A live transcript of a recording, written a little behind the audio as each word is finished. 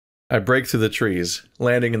I break through the trees,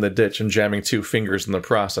 landing in the ditch and jamming 2 fingers in the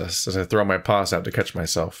process as I throw my paws out to catch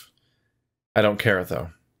myself. I don't care,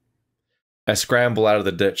 though. I scramble out of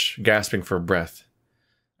the ditch, gasping for breath.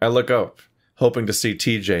 I look up, hoping to see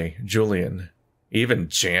TJ, Julian, even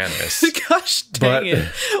Janice. Gosh dang it.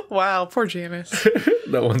 Wow, poor Janice.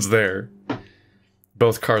 No one's there.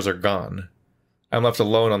 Both cars are gone. I'm left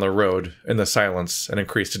alone on the road, in the silence and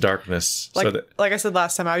increased darkness. Like I said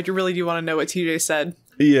last time, I really do want to know what TJ said.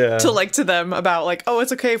 Yeah. To them about, like, oh,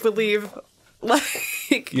 it's okay if we leave.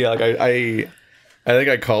 Like... Yeah, like, I think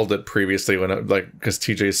I called it previously when, because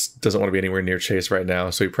TJ doesn't want to be anywhere near Chase right now,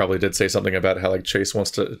 so he probably did say something about how, like, Chase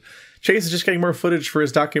is just getting more footage for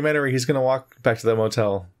his documentary. He's going to walk back to the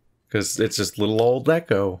motel, because it's just little old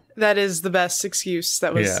Echo. That is the best excuse.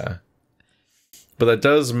 That was... Yeah. But that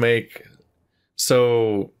does make...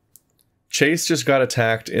 So, Chase just got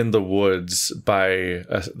attacked in the woods by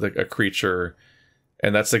a creature,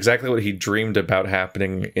 and that's exactly what he dreamed about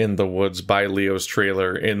happening in the woods by Leo's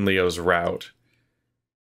trailer in Leo's route.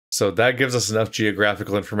 So that gives us enough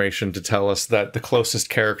geographical information to tell us that the closest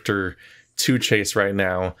character to Chase right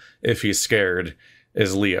now, if he's scared,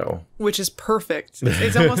 is Leo. Which is perfect.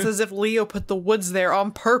 It's almost as if Leo put the woods there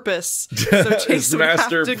on purpose. So Chase would have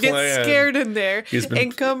to get scared in there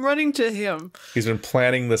and come running to him. He's been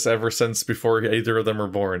planning this ever since before either of them were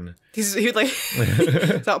born. He's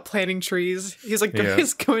out planting trees. He's like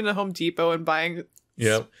he's going to Home Depot and buying...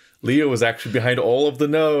 Yep. Leo was actually behind all of the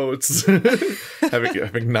notes,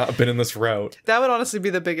 having not been in this route. That would honestly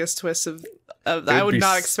be the biggest twist of I would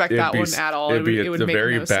not expect that one at all. It would make a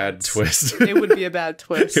very bad twist. It would be a bad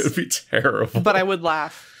twist. It would be terrible. But I would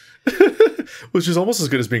laugh. Which is almost as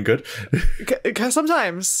good as being good. Because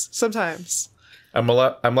sometimes. I'm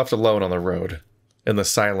left alone on the road, in the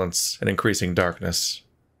silence and increasing darkness.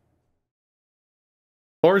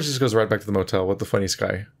 Or just goes right back to the motel with the funny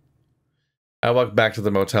sky. I walk back to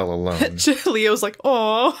the motel alone. Leo's like,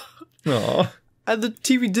 "Aw. Aw. And the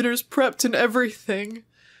TV dinner's prepped and everything."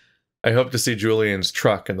 I hope to see Julian's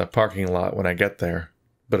truck in the parking lot when I get there,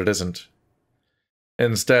 but it isn't.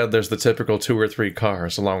 Instead, there's the typical 2 or 3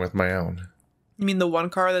 cars along with my own. You mean the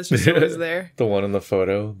one car that's just always there? The one in the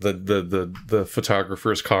photo, the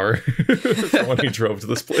photographer's car, the one he drove to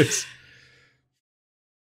this place.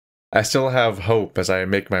 I still have hope as I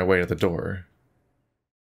make my way to the door.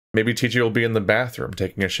 Maybe TJ will be in the bathroom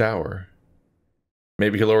taking a shower.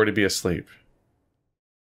 Maybe he'll already be asleep.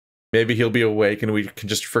 Maybe he'll be awake and we can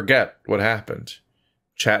just forget what happened.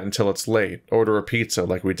 Chat until it's late. Order a pizza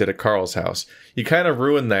like we did at Carl's house. You kind of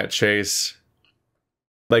ruined that, Chase.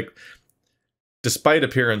 Like, despite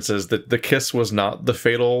appearances, the kiss was not the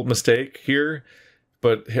fatal mistake here,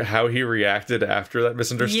 but how he reacted after that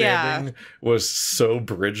misunderstanding was so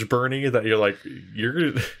bridge-burny that you're like,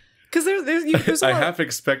 you're... Because there's I half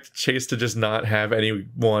expect Chase to just not have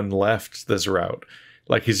anyone left this route.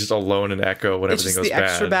 Like, he's just alone in Echo when everything goes bad.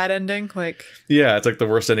 It's just the extra bad ending? Like... Yeah, it's like the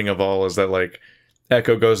worst ending of all is that, like,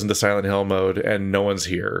 Echo goes into Silent Hill mode and no one's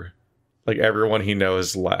here. Like, everyone he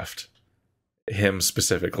knows left. Him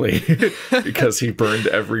specifically. Because he burned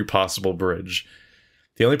every possible bridge.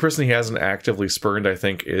 The only person he hasn't actively spurned, I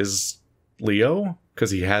think, is Leo.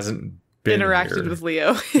 Because he hasn't interacted with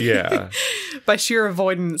Leo. Yeah. By sheer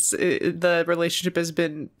avoidance, the relationship has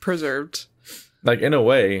been preserved. Like, in a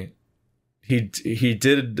way, he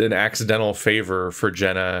did an accidental favor for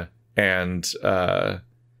Jenna and Jenna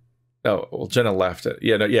left it.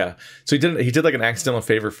 Yeah. So he did like an accidental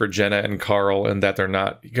favor for Jenna and Carl, and that they're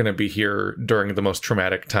not gonna be here during the most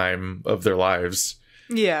traumatic time of their lives.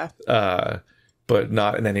 Yeah. But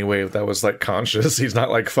not in any way that was like conscious. He's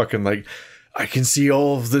not like fucking like, I can see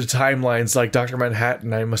all of the timelines like Dr.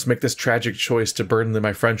 Manhattan. I must make this tragic choice to burden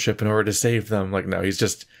my friendship in order to save them. Like, no, he's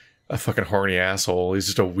just a fucking horny asshole. He's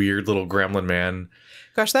just a weird little gremlin man.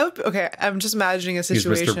 Gosh, that would be, okay. I'm just imagining a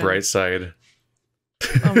situation. He's Mr. Brightside.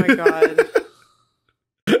 Oh my god.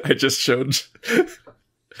 I just showed this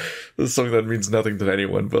is something that means nothing to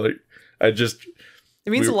anyone, but like it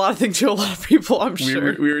means a lot of things to a lot of people, I'm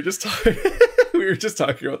sure. We were just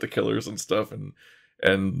talking about the Killers and stuff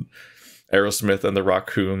and Aerosmith and the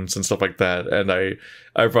Raccoons and stuff like that, and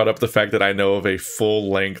I brought up the fact that I know of a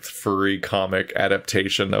full-length furry comic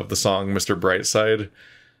adaptation of the song Mr. Brightside,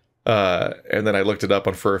 and then I looked it up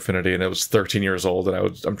on Fur Affinity, and it was 13 years old, and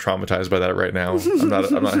I'm traumatized by that right now. I'm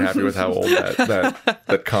not happy with how old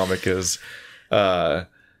that comic is, but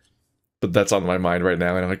that's on my mind right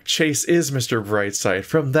now, and I'm like, Chase is Mr. Brightside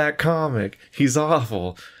from that comic. He's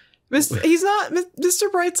awful. He's not. Mr.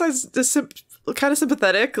 Brightside's kind of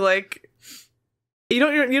sympathetic, like. You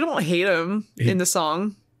don't hate him in the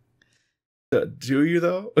song. Do you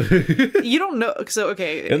though? You don't know. So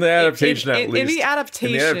okay, in the adaptation, in the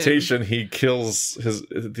adaptation, he kills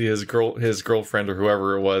his girlfriend or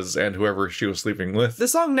whoever it was, and whoever she was sleeping with. The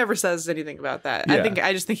song never says anything about that. Yeah.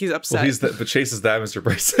 I just think he's upset. Well, but Chase is that, Mr.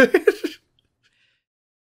 Bryson.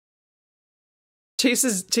 Chase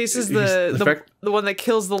is the one that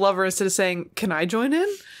kills the lover instead of saying, "Can I join in?"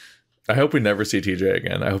 I hope we never see TJ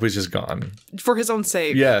again. I hope he's just gone for his own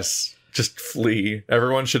sake. Yes. Just flee.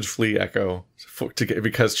 Everyone should flee Echo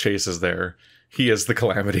because Chase is there. He is the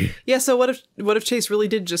calamity. Yeah, so what if Chase really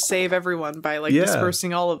did just save everyone by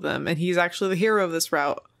dispersing all of them, and he's actually the hero of this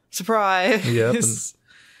route? Surprise! Yep.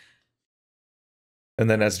 And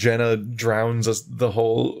then as Jenna drowns the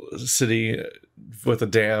whole city with a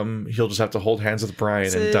dam, he'll just have to hold hands with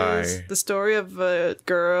Brian and die. The story of a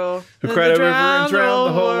girl who cried a river and drowned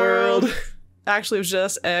the whole world. Actually, it was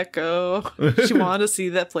just Echo. She wanted to see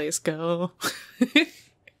that place go.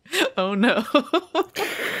 Oh no.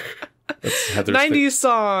 That's Heather's 90s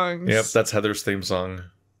songs. Yep, that's Heather's theme song.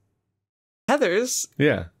 Heather's?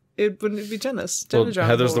 Yeah. Wouldn't it be Jenna's?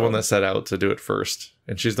 Heather's the one that set out to do it first.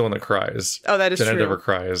 And she's the one that cries. Oh, that is Jenna true. never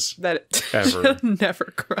cries. Ever. Jenna never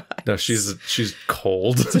cries. No, she's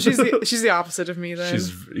cold. So she's the opposite of me then.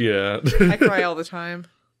 I cry all the time.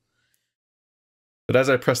 But as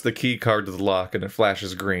I press the key card to the lock and it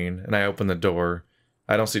flashes green and I open the door,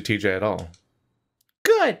 I don't see TJ at all.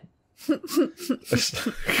 Good.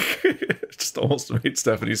 Just almost made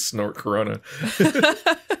Stephanie snort Corona.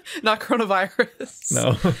 Not coronavirus.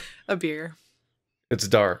 No. A beer. It's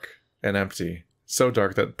dark and empty. So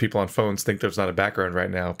dark that people on phones think there's not a background right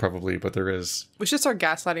now, probably, but there is. We should start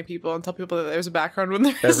gaslighting people and tell people that there's a background when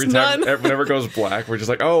there's none. Whenever it goes black, we're just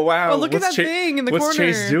like, oh, wow. Oh, look at that thing in the corner. What's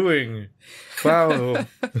Chase doing? Wow.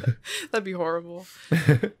 That'd be horrible.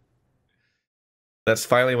 That's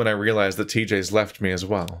finally when I realized that TJ's left me as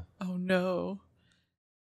well. Oh, no.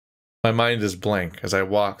 My mind is blank as I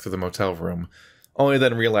walk through the motel room, only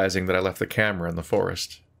then realizing that I left the camera in the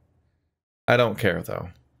forest. I don't care, though.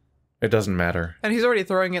 It doesn't matter. And he's already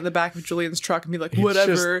throwing it in the back of Julian's truck and be like,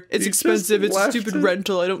 whatever. It's expensive. It's a stupid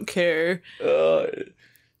rental. I don't care.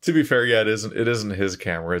 To be fair, yeah, it isn't his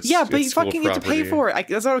camera. But you fucking get to pay for it.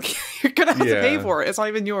 That's not okay. You're gonna have to pay for it. It's not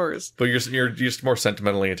even yours. But you're just more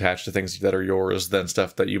sentimentally attached to things that are yours than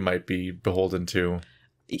stuff that you might be beholden to.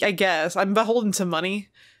 I guess. I'm beholden to money.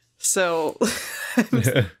 So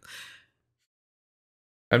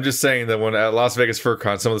I'm just saying that when at Las Vegas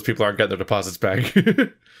FurCon, some of those people aren't getting their deposits back.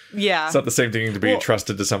 Yeah. It's not the same thing to be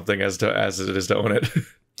trusted to something as it is to own it.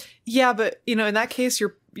 Yeah, but in that case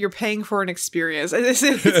you're paying for an experience.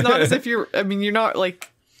 It's not as if you're not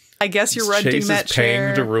like, I guess you're renting Chase that is paying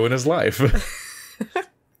chair to ruin his life.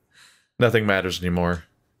 Nothing matters anymore.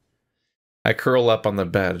 I curl up on the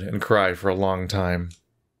bed and cry for a long time.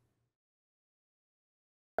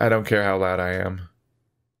 I don't care how loud I am.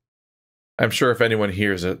 I'm sure if anyone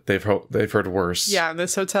hears it, they've heard worse. Yeah, in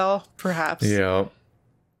this hotel, perhaps. Yeah.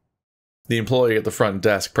 The employee at the front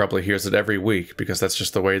desk probably hears it every week because that's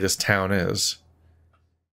just the way this town is.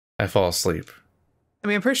 I fall asleep. I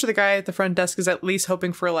mean, I'm pretty sure the guy at the front desk is at least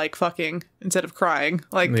hoping for, like, fucking instead of crying.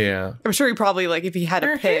 Like, yeah. I'm sure he probably, like, if he had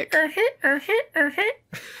a pick.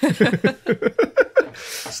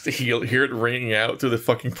 He'll hear it ringing out through the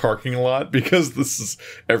fucking parking lot because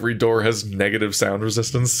every door has negative sound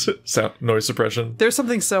resistance, noise suppression. There's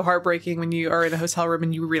something so heartbreaking when you are in a hotel room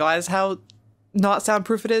and you realize how not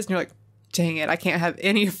soundproof it is, and you're like, dang it, I can't have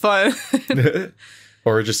any fun.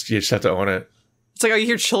 Or you just have to own it. It's like, you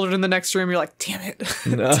hear children in the next room, you're like, damn it.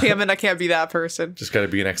 No. Damn it, I can't be that person. Just gotta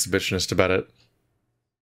be an exhibitionist about it.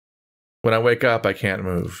 When I wake up, I can't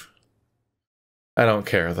move. I don't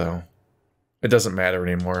care, though. It doesn't matter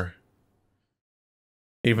anymore.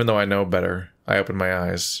 Even though I know better, I open my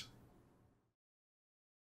eyes.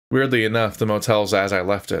 Weirdly enough, the motel's as I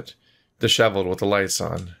left it, disheveled with the lights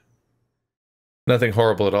on. Nothing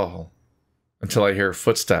horrible at all, until I hear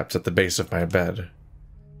footsteps at the base of my bed.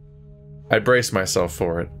 I brace myself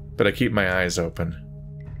for it, but I keep my eyes open.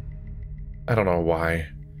 I don't know why.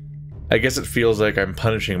 I guess it feels like I'm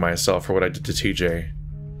punishing myself for what I did to TJ.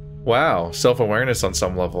 Wow, self-awareness on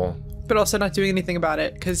some level. But also not doing anything about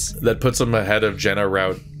it, because... That puts him ahead of Jenna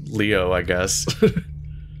route Leo, I guess.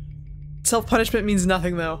 Self-punishment means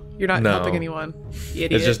nothing, though. You're not helping anyone. You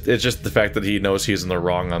idiot. It's just the fact that he knows he's in the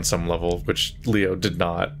wrong on some level, which Leo did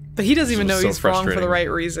not. But he doesn't even know he's wrong for the right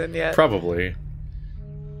reason yet. Probably.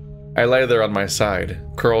 I lay there on my side,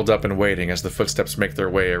 curled up and waiting as the footsteps make their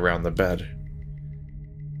way around the bed.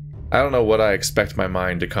 I don't know what I expect my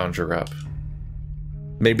mind to conjure up.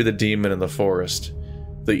 Maybe the demon in the forest,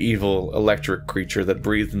 the evil electric creature that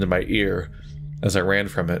breathed into my ear as I ran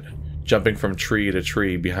from it, jumping from tree to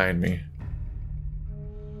tree behind me.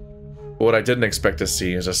 But what I didn't expect to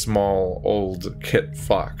see is a small, old kit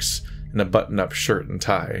fox in a button-up shirt and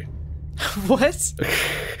tie. What?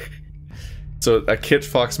 So a kit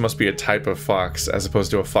fox must be a type of fox as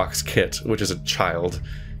opposed to a fox kit, which is a child.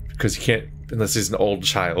 Because you can't, unless he's an old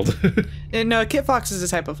child. And kit fox is a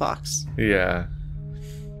type of fox. Yeah.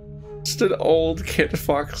 Just an old kit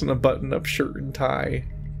fox in a button-up shirt and tie.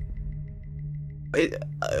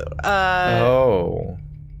 Oh.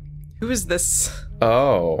 Who is this?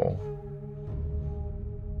 Oh.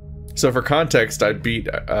 So for context, I beat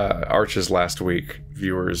Arches last week,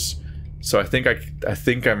 viewers. So I think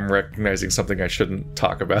I'm recognizing something I shouldn't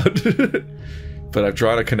talk about. But I've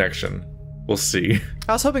drawn a connection. We'll see.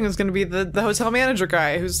 I was hoping it was going to be the hotel manager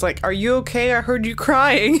guy who's like, "Are you okay? I heard you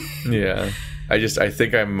crying." Yeah. I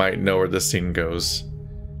think I might know where this scene goes.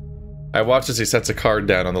 I watch as he sets a card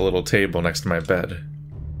down on the little table next to my bed.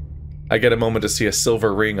 I get a moment to see a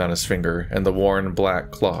silver ring on his finger and the worn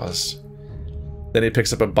black claws. Then he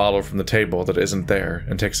picks up a bottle from the table that isn't there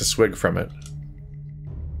and takes a swig from it.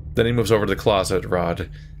 Then he moves over to the closet rod,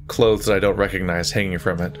 clothes that I don't recognize hanging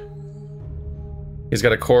from it. He's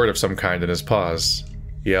got a cord of some kind in his paws.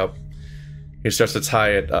 Yep. He starts to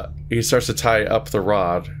tie it up. He starts to tie up the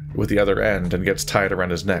rod with the other end and gets tied around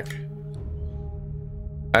his neck.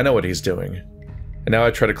 I know what he's doing, and now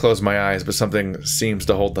I try to close my eyes, but something seems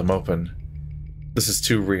to hold them open. This is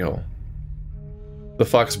too real. The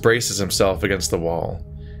fox braces himself against the wall,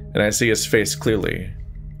 and I see his face clearly.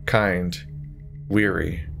 Kind,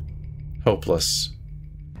 weary, hopeless.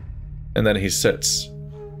 And then he sits.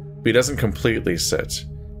 But he doesn't completely sit,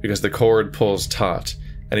 because the cord pulls taut,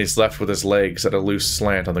 and he's left with his legs at a loose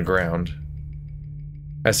slant on the ground.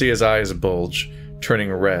 I see his eyes bulge,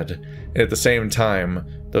 turning red, and at the same time,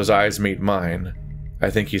 those eyes meet mine. I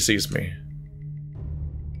think he sees me.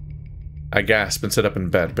 I gasp and sit up in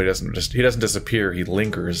bed, but he doesn't disappear, he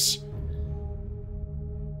lingers.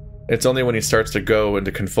 It's only when he starts to go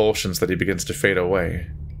into convulsions that he begins to fade away.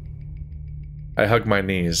 I hug my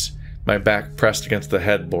knees, my back pressed against the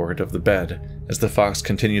headboard of the bed as the fox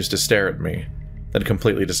continues to stare at me, then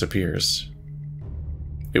completely disappears.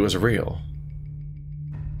 It was real.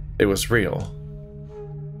 It was real.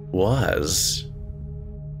 Was.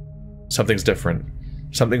 Something's different.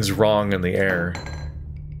 Something's wrong in the air.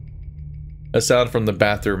 A sound from the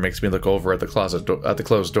bathroom makes me look over at the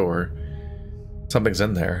closed door. Something's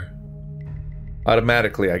in there.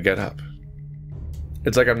 Automatically, I get up.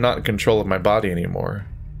 It's like I'm not in control of my body anymore.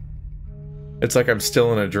 It's like I'm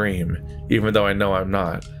still in a dream, even though I know I'm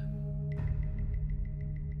not.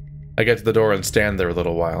 I get to the door and stand there a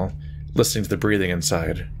little while, listening to the breathing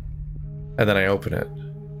inside. And then I open it.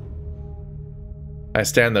 I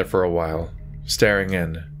stand there for a while, staring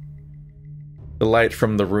in. The light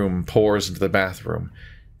from the room pours into the bathroom,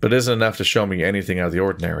 but it isn't enough to show me anything out of the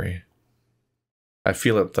ordinary. I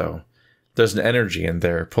feel it, though. There's an energy in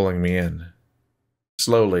there pulling me in.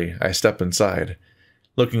 Slowly, I step inside.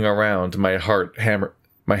 Looking around, my heart I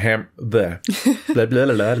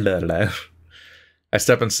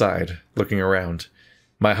step inside, looking around,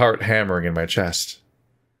 my heart hammering in my chest.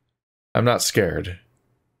 I'm not scared.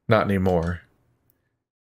 Not anymore.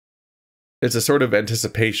 It's a sort of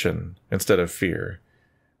anticipation instead of fear.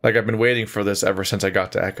 Like I've been waiting for this ever since I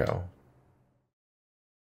got to Echo.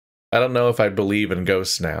 I don't know if I believe in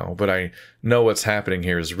ghosts now, but I know what's happening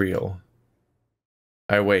here is real.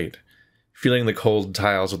 I wait, feeling the cold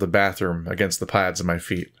tiles of the bathroom against the pads of my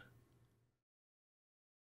feet.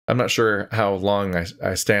 I'm not sure how long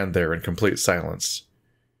I stand there in complete silence.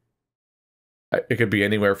 It could be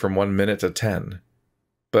anywhere from 1 minute to 10,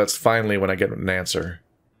 but that's finally when I get an answer.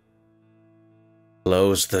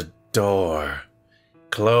 Close the door.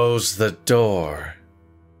 Close the door.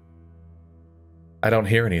 I don't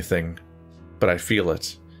hear anything, but I feel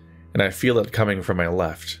it, and I feel it coming from my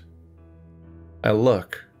left. I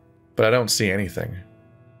look, but I don't see anything.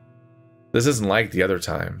 This isn't like the other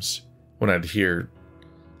times, when I'd hear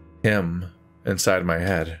him inside my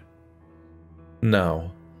head.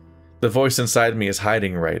 No, the voice inside me is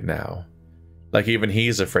hiding right now, like even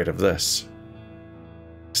he's afraid of this.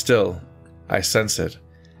 Still, I sense it,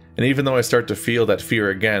 and even though I start to feel that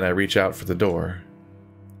fear again, I reach out for the door.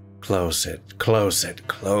 Close it, close it,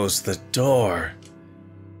 close the door.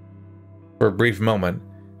 For a brief moment,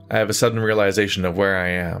 I have a sudden realization of where I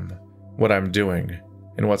am, what I'm doing,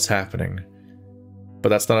 and what's happening. But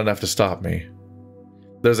that's not enough to stop me.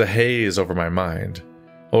 There's a haze over my mind,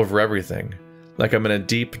 over everything, like I'm in a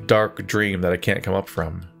deep, dark dream that I can't come up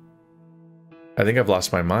from. I think I've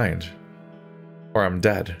lost my mind. Or I'm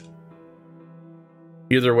dead.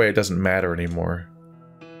 Either way, it doesn't matter anymore.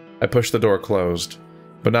 I push the door closed,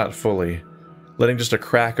 but not fully, letting just a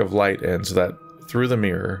crack of light in so that through the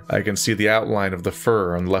mirror I can see the outline of the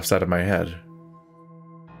fur on the left side of my head.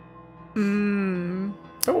 I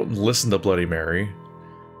won't listen to Bloody Mary.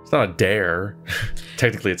 It's not a dare.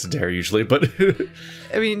 Technically it's a dare usually, but...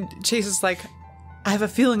 I mean, Chase is like, I have a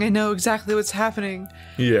feeling I know exactly what's happening.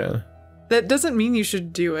 Yeah. That doesn't mean you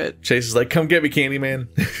should do it. Chase is like, come get me, Candyman.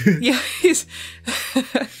 Yeah, he's...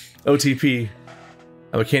 OTP.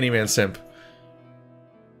 I'm a Candyman simp.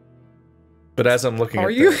 But as I'm looking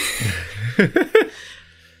Are you?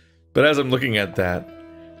 But as I'm looking at that,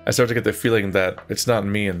 I start to get the feeling that it's not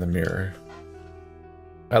me in the mirror.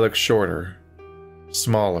 I look shorter,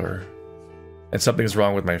 smaller, and something's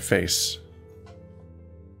wrong with my face.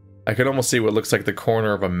 I can almost see what looks like the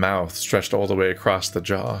corner of a mouth stretched all the way across the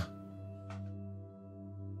jaw.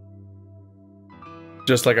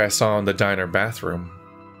 Just like I saw in the diner bathroom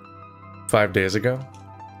 5 days ago.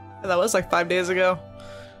 That was like 5 days ago.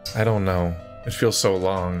 I don't know. It feels so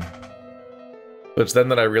long. But it's then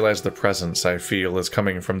that I realize the presence I feel is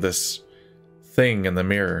coming from this thing in the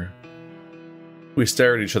mirror. We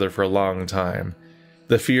stare at each other for a long time,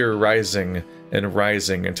 the fear rising and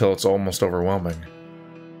rising until it's almost overwhelming.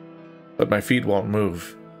 But my feet won't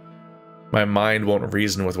move. My mind won't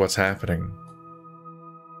reason with what's happening.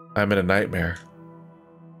 I'm in a nightmare.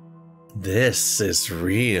 This is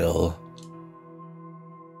real.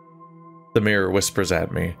 The mirror whispers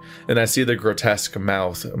at me, and I see the grotesque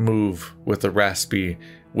mouth move with the raspy,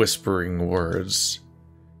 whispering words.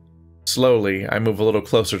 Slowly, I move a little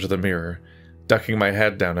closer to the mirror, ducking my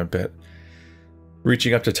head down a bit,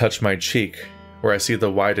 reaching up to touch my cheek, where I see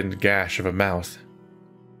the widened gash of a mouth.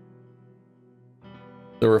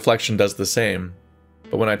 The reflection does the same,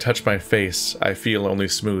 but when I touch my face, I feel only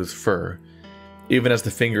smooth fur, even as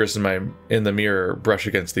the fingers in the mirror brush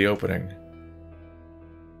against the opening.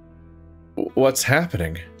 What's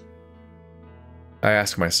happening? I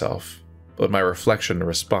ask myself, but my reflection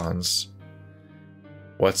responds.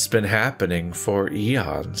 What's been happening for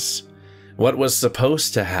eons? What was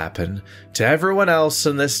supposed to happen to everyone else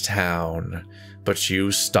in this town, but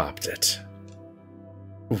you stopped it.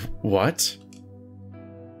 What?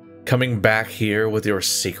 Coming back here with your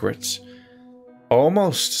secret?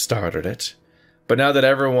 Almost started it, but now that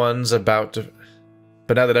everyone's about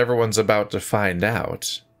to find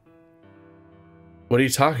out. What are you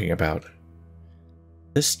talking about?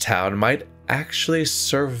 This town might actually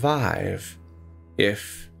survive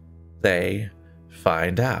if they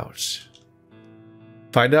find out.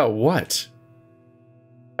 Find out what?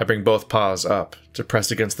 I bring both paws up to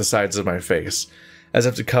press against the sides of my face, as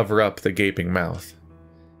if to cover up the gaping mouth.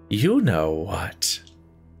 You know what?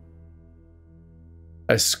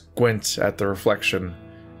 I squint at the reflection,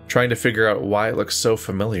 trying to figure out why it looks so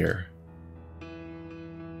familiar.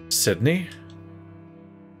 Sydney?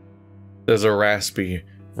 There's a raspy,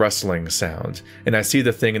 rustling sound, and I see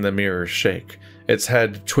the thing in the mirror shake, its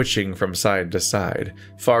head twitching from side to side,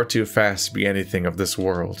 far too fast to be anything of this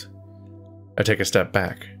world. I take a step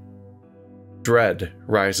back. Dread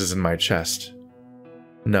rises in my chest.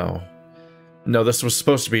 No, this was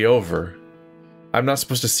supposed to be over. I'm not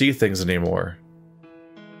supposed to see things anymore.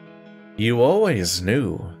 You always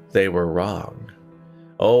knew they were wrong.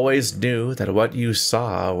 Always knew that what you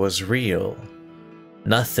saw was real.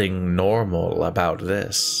 Nothing normal about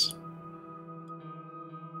this.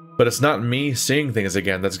 But it's not me seeing things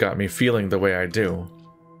again that's got me feeling the way I do.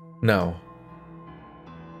 No.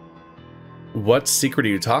 What secret are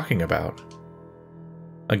you talking about?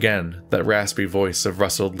 Again, that raspy voice of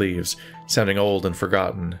rustled leaves, sounding old and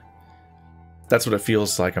forgotten. That's what it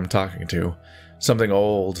feels like I'm talking to. Something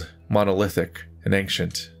old, monolithic, and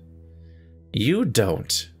ancient. You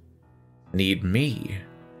don't need me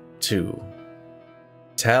to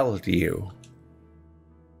tell you.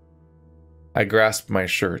 I grasp my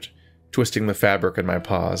shirt, twisting the fabric in my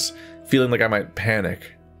paws, feeling like I might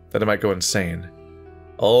panic, that I might go insane.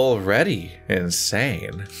 Already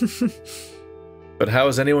insane. But how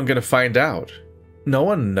is anyone going to find out? No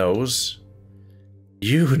one knows.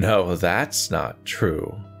 You know that's not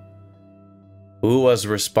true. Who was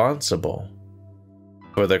responsible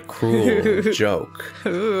for the cruel joke?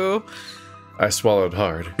 Who? I swallowed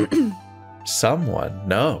hard. Someone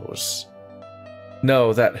knows.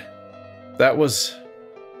 No, that was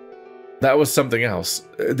something else.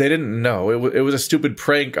 They didn't know. It was a stupid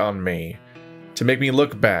prank on me. To make me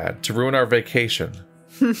look bad. To ruin our vacation.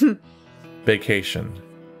 Vacation.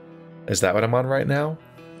 Is that what I'm on right now?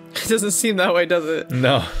 It doesn't seem that way, does it?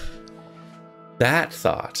 No. That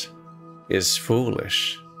thought is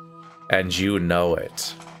foolish. And you know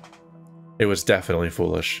it. It was definitely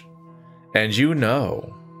foolish. And you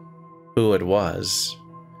know. who it was.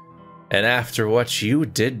 And after what you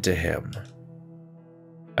did to him...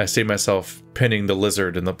 I see myself pinning the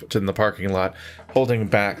lizard in the parking lot, holding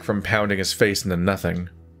back from pounding his face into nothing.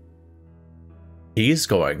 He's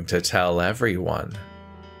going to tell everyone.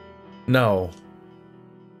 No.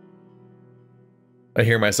 I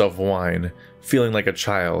hear myself whine, feeling like a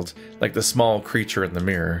child, like the small creature in the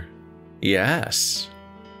mirror. Yes.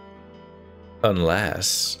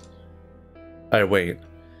 Unless... I wait,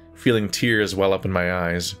 feeling tears well up in my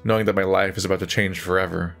eyes, knowing that my life is about to change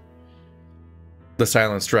forever. The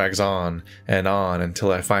silence drags on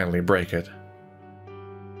until I finally break it.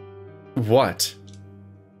 What?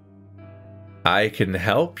 I can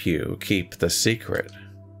help you keep the secret.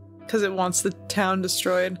 Because it wants the town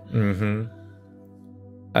destroyed. Mm-hmm.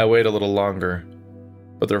 I wait a little longer,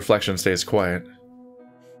 but the reflection stays quiet.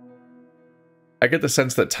 I get the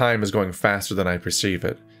sense that time is going faster than I perceive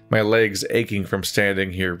it, my legs aching from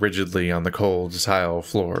standing here rigidly on the cold tile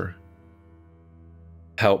floor.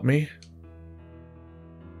 Help me?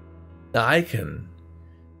 I can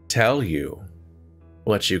tell you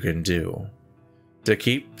what you can do to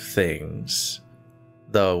keep things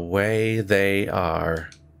the way they are.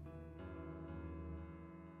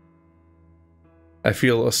 I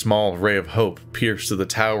feel a small ray of hope pierce through the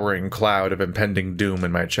towering cloud of impending doom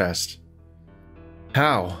in my chest.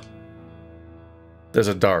 How? There's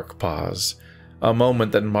a dark pause, a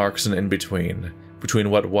moment that marks an in-between, between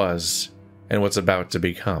what was and what's about to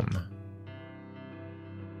become.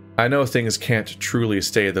 I know things can't truly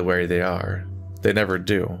stay the way they are. They never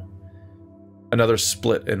do. Another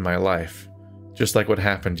split in my life, just like what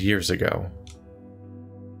happened years ago.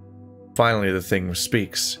 Finally, the thing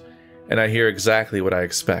speaks, and I hear exactly what I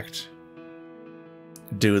expect.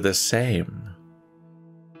 Do the same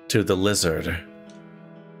to the lizard.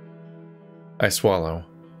 I swallow,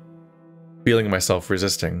 feeling myself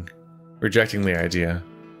resisting, rejecting the idea.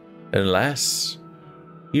 Unless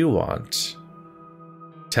you want.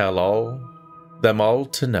 Tell them all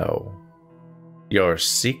to know your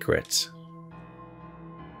secret.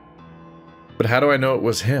 But how do I know it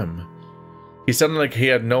was him? He sounded like he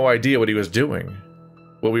had no idea what he was doing,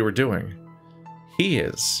 what we were doing. He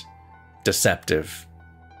is deceptive,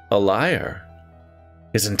 a liar.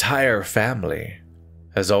 His entire family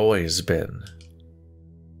has always been.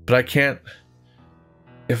 But I can't,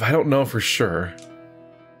 if I don't know for sure.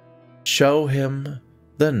 Show him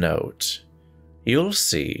the note. You'll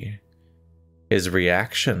see his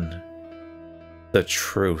reaction. The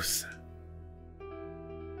truth.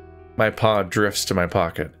 My paw drifts to my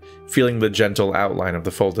pocket, feeling the gentle outline of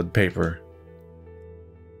the folded paper.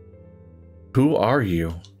 Who are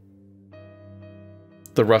you?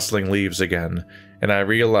 The rustling leaves again, and I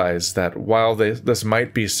realize that while this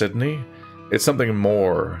might be Sydney, it's something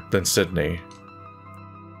more than Sydney.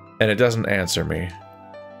 And it doesn't answer me.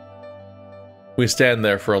 We stand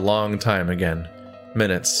there for a long time again.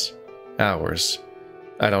 Minutes. Hours.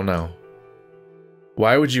 I don't know.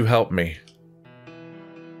 Why would you help me?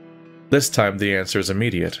 This time the answer is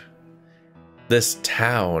immediate. This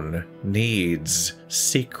town needs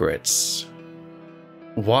secrets.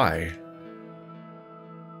 Why?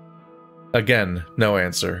 Again, no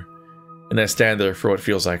answer, and I stand there for what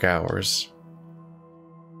feels like hours.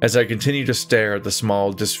 As I continue to stare at the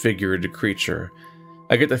small, disfigured creature,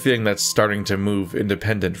 I get the feeling that's starting to move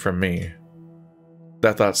independent from me.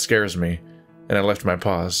 That thought scares me, and I lift my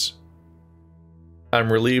paws.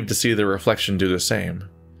 I'm relieved to see the reflection do the same.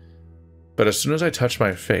 But as soon as I touch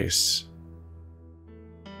my face,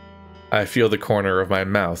 I feel the corner of my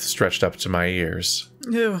mouth stretched up to my ears.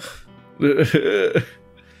 Ew.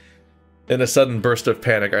 In a sudden burst of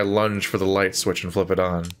panic, I lunge for the light switch and flip it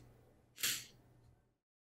on.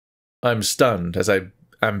 I'm stunned as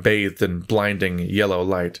I'm bathed in blinding yellow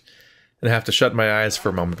light, and have to shut my eyes for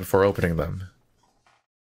a moment before opening them.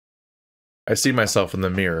 I see myself in the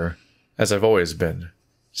mirror, as I've always been,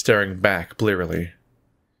 staring back blearily.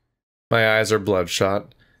 My eyes are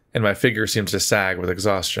bloodshot, and my figure seems to sag with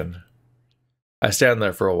exhaustion. I stand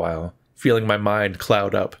there for a while, feeling my mind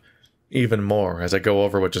cloud up even more as I go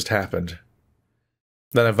over what just happened.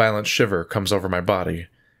 Then a violent shiver comes over my body,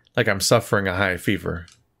 like I'm suffering a high fever.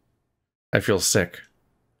 I feel sick.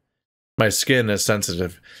 My skin is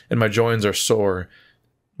sensitive, and my joints are sore.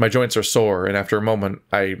 And after a moment,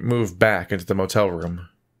 I move back into the motel room.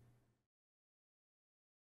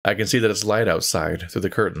 I can see that it's light outside through the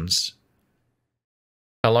curtains.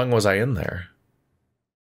 How long was I in there?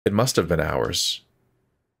 It must have been hours.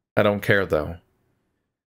 I don't care, though.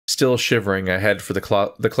 Still shivering, I head for the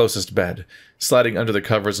closest bed, sliding under the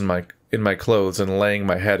covers in my clothes and laying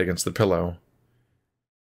my head against the pillow.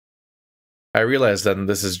 I realize then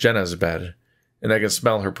this is Jenna's bed, and I can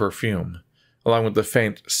smell her perfume, along with the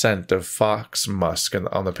faint scent of fox musk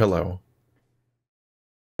on the pillow.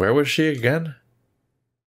 Where was she again?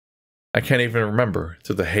 I can't even remember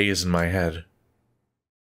through the haze in my head.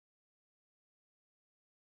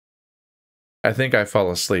 I think I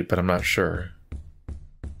fall asleep, but I'm not sure.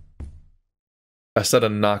 A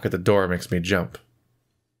sudden knock at the door makes me jump.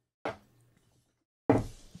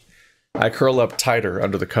 I curl up tighter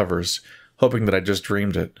under the covers, hoping that I just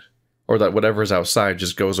dreamed it, or that whatever's outside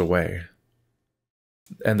just goes away.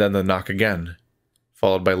 And then the knock again,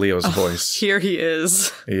 followed by Leo's voice. Here he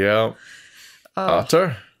is. Yep.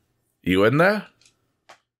 Otter? You in there?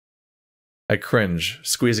 I cringe,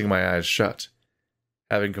 squeezing my eyes shut,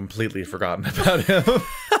 having completely forgotten about him.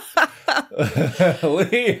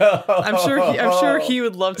 Leo! I'm sure he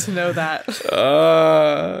would love to know that.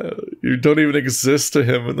 You don't even exist to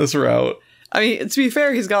him in this route. I mean, to be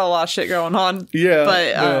fair, he's got a lot of shit going on. Yeah.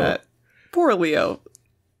 But poor Leo.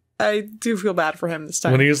 I do feel bad for him this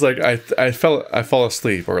time. When he's like, I fall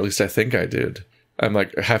asleep, or at least I think I did. I'm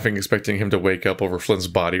like expecting him to wake up over Flynn's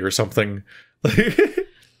body or something.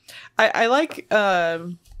 I like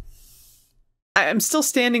I'm still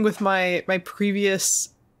standing with my previous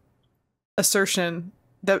assertion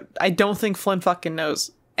that I don't think Flynn fucking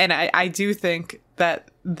knows. And I do think that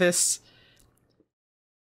this...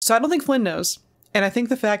 So I don't think Flynn knows. And I think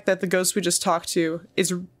the fact that the ghost we just talked to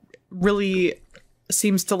is really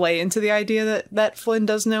seems to lay into the idea that Flynn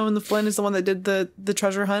does know, and the Flynn is the one that did the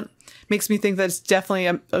treasure hunt. Makes me think that it's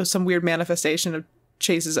definitely some weird manifestation of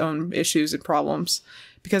Chase's own issues and problems.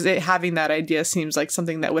 Because having that idea seems like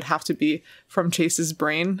something that would have to be from Chase's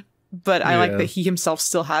brain. But I like that he himself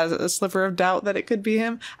still has a sliver of doubt that it could be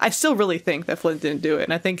him. I still really think that Flynn didn't do it.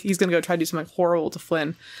 And I think he's going to go try to do something horrible to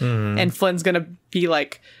Flynn. Mm-hmm. And Flynn's going to be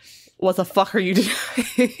like, what the fuck are you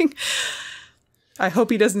doing? I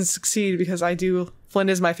hope he doesn't succeed because Flynn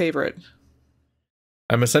is my favorite.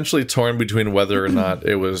 I'm essentially torn between whether or not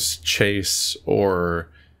it was Chase or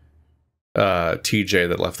TJ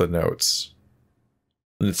that left the notes.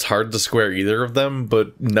 It's hard to square either of them,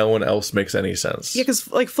 but no one else makes any sense. Yeah, because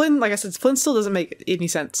Flynn, like I said, Flynn still doesn't make any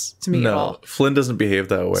sense to me at all. Flynn doesn't behave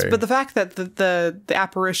that way. But the fact that the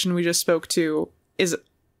apparition we just spoke to is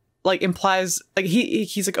implies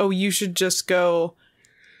he's like, oh, you should just go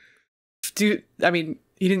do. I mean,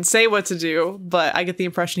 he didn't say what to do, but I get the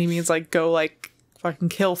impression he means go fucking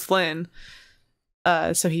kill Flynn.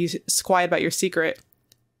 So he's quiet about your secret.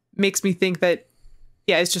 Makes me think that.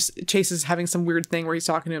 Yeah, it's just Chase is having some weird thing where he's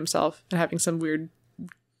talking to himself and having some weird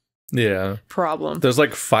problem. There's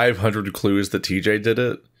 500 clues that TJ did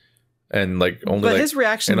it, and only. But his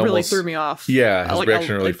reaction really threw me off. Yeah, his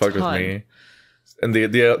reaction really fucked with me. And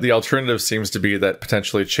the alternative seems to be that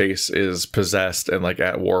potentially Chase is possessed and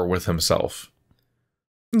at war with himself.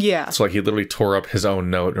 Yeah. So he literally tore up his own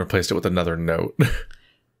note and replaced it with another note.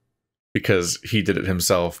 Because he did it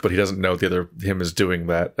himself, but he doesn't know the other him is doing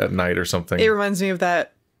that at night or something. It reminds me of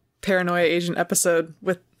that Paranoia Agent episode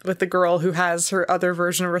with the girl who has her other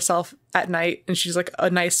version of herself at night, and she's a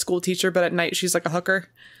nice school teacher, but at night she's a hooker.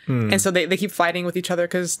 And so they keep fighting with each other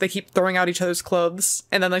because they keep throwing out each other's clothes.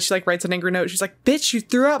 And then she writes an angry note. She's like, bitch, you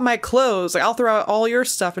threw out my clothes. I'll throw out all your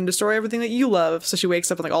stuff and destroy everything that you love. So she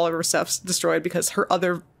wakes up and all of her stuff's destroyed because her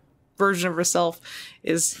other version of herself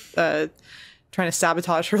is trying to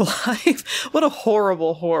sabotage her life. What a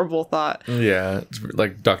horrible, horrible thought. Yeah, it's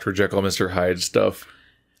like Dr. Jekyll, Mr. Hyde stuff.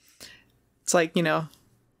 It's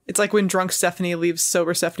it's like when drunk Stephanie leaves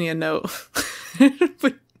sober Stephanie a note.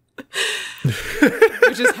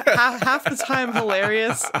 Which is half the time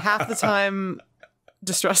hilarious, half the time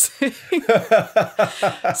distressing.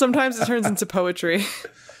 Sometimes it turns into poetry.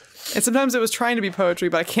 And sometimes it was trying to be poetry,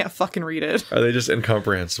 but I can't fucking read it. Are they just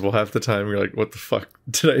incomprehensible half the time? You're like, what the fuck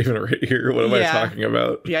did I even write here? What am I talking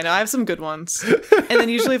about? Yeah, no, I have some good ones. And then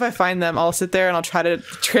usually if I find them, I'll sit there and I'll try to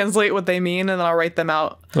translate what they mean, and then I'll write them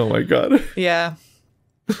out. Oh my god. Yeah.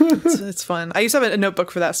 It's fun. I used to have a notebook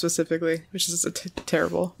for that specifically, which is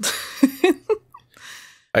terrible.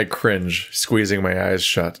 I cringe, squeezing my eyes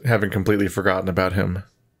shut, having completely forgotten about him.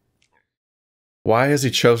 Why has he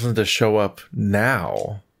chosen to show up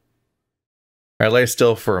now? I lay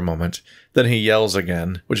still for a moment, then he yells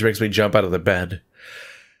again, which makes me jump out of the bed,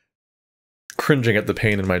 cringing at the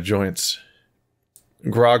pain in my joints.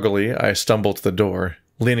 Groggily, I stumble to the door,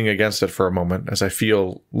 leaning against it for a moment as I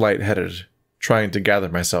feel lightheaded, trying to gather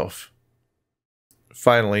myself.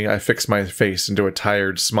 Finally, I fix my face into a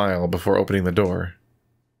tired smile before opening the door.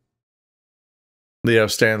 Leo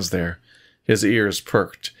stands there, his ears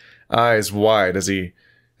perked, eyes wide as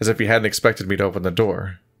if he hadn't expected me to open the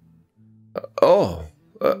door.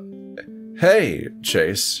 Hey,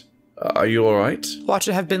 Chase. Are you alright? Watch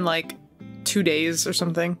it have been like 2 days or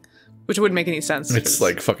something, which wouldn't make any sense. It's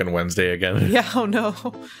like fucking Wednesday again. Yeah, oh no.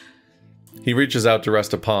 He reaches out to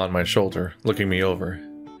rest upon my shoulder, looking me over.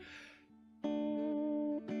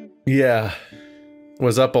 Yeah.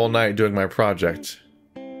 Was up all night doing my project.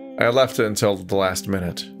 I left it until the last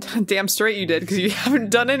minute. Damn straight you did, because you haven't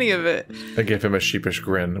done any of it. I gave him a sheepish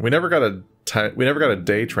grin. We never got a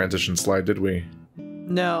day transition slide, did we?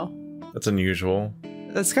 No. That's unusual.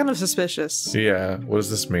 That's kind of suspicious. Yeah, what does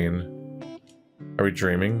this mean? Are we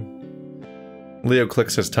dreaming? Leo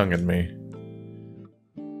clicks his tongue at me.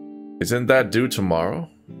 Isn't that due tomorrow?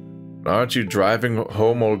 Aren't you driving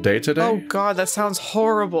home all day today? Oh god, that sounds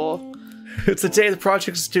horrible. It's the day the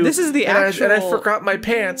project's due. This is the actual... And I forgot my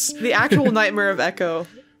pants. The actual nightmare of Echo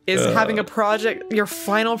is having a project, your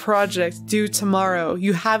final project, due tomorrow.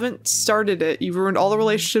 You haven't started it. You've ruined all the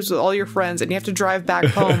relationships with all your friends, and you have to drive back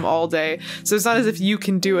home all day. So it's not as if you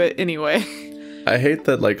can do it anyway. I hate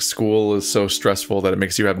that, like, school is so stressful that it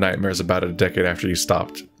makes you have nightmares about it a decade after you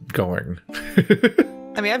stopped going.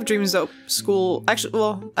 I mean, I have dreams about school. Actually,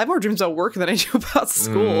 well, I have more dreams about work than I do about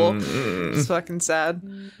school. It's fucking sad.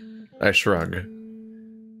 I shrug.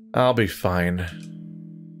 I'll be fine.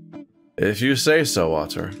 If you say so,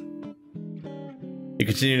 Otter. He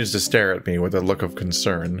continues to stare at me with a look of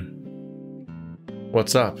concern.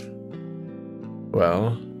 What's up?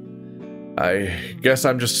 Well, I guess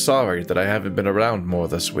I'm just sorry that I haven't been around more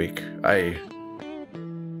this week. I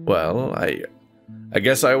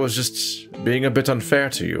guess I was just being a bit unfair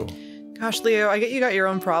to you. Gosh, Leo, I get you got your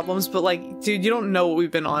own problems, but like, dude, you don't know what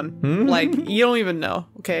we've been on. Like, you don't even know,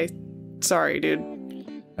 okay? Sorry, dude.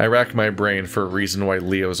 I rack my brain for a reason why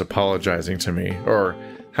Leo's apologizing to me, or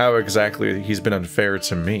how exactly he's been unfair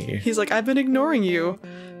to me. He's like, I've been ignoring you,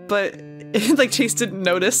 but like Chase didn't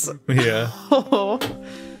notice. Yeah. Oh.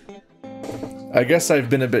 I guess I've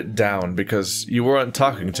been a bit down because you weren't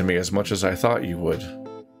talking to me as much as I thought you would.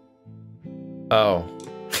 Oh.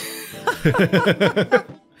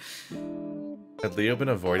 Had Leo been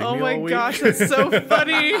avoiding me all week? Oh my gosh, that's so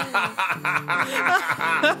funny!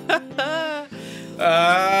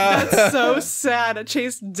 That's so sad.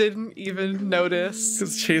 Chase didn't even notice.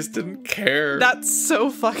 Because Chase didn't care. That's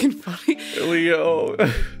so fucking funny. Leo.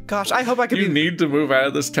 Gosh, I hope I can You need to move out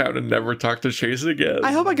of this town and never talk to Chase again.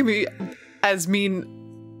 I hope I can be as mean...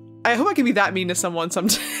 I hope I can be that mean to someone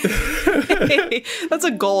someday. That's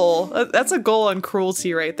a goal. That's a goal on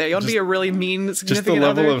cruelty right there. You want to be a really mean, significant Just the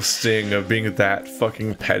level other? of sting of being that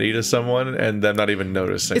fucking petty to someone and them not even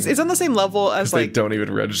noticing. It's on the same level as like... they don't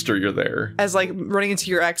even register you're there. As like running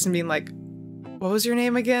into your ex and being like, what was your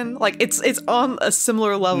name again? Like, it's on a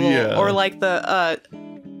similar level. Yeah. Or like the,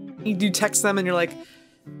 you text them and you're like,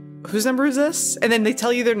 whose number is this? And then they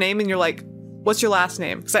tell you their name and you're like, what's your last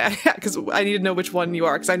name? Because I need to know which one you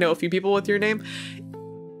are, because I know a few people with your name.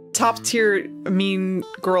 Top tier mean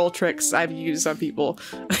girl tricks I've used on people.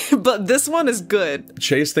 But this one is good.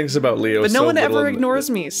 Chase thinks about Leo but no so one little ever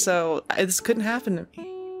ignores me, so this couldn't happen to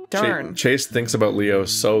me. Darn. Chase thinks about Leo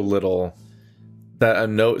so little that a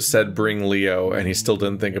note said bring Leo, and he still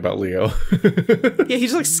didn't think about Leo. Yeah, he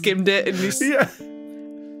just like skimmed it and he's... Yeah.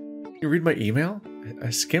 You read my email?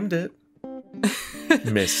 I skimmed it.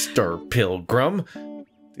 Mr. Pilgrim.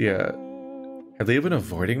 Yeah. Have they been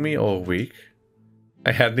avoiding me all week?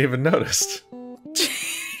 I hadn't even noticed.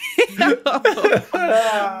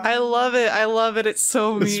 I love it. I love it. It's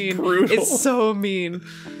so mean. Brutal. It's so mean.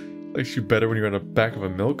 Likes you better when you're on the back of a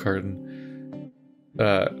milk carton.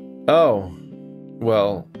 Oh.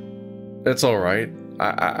 Well, it's alright.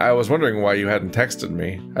 I was wondering why you hadn't texted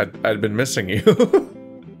me. I'd been missing you.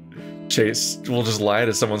 Chase will just lie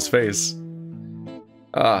to someone's face.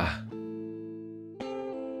 Ah.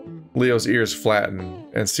 Leo's ears flatten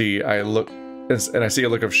and I see a look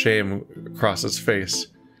of shame across his face.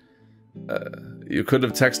 You could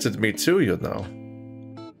have texted me too, you know.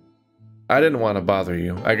 I didn't want to bother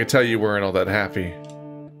you. I could tell you weren't all that happy.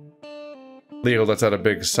 Leo lets out a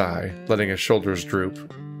big sigh, letting his shoulders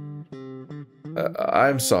droop.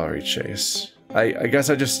 I'm sorry, Chase. I guess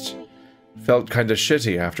I just felt kinda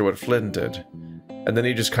shitty after what Flynn did. And then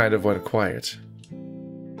he just kind of went quiet.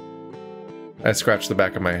 I scratched the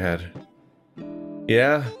back of my head.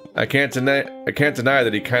 Yeah, I can't deny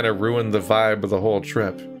that he kind of ruined the vibe of the whole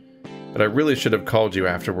trip. But I really should have called you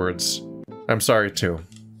afterwards. I'm sorry too.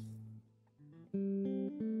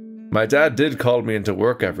 My dad did call me into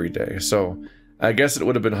work every day, so I guess it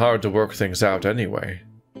would have been hard to work things out anyway.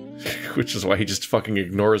 Which is why he just fucking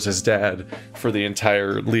ignores his dad for the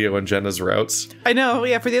entire Leo and Jenna's routes. I know,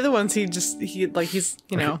 yeah, for the other ones, he's, you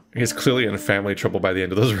know. He's clearly in family trouble by the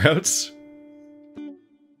end of those routes.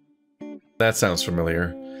 That sounds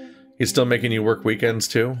familiar. He's still making you work weekends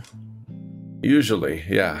too? Usually,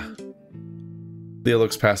 yeah. Leo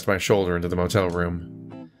looks past my shoulder into the motel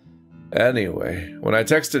room. Anyway, when I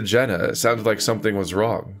texted Jenna, it sounded like something was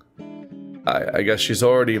wrong. I guess she's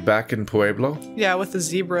already back in Pueblo? Yeah, with the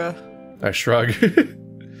zebra. I shrug.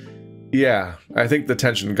 Yeah, I think the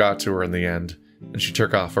tension got to her in the end, and she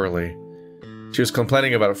took off early. She was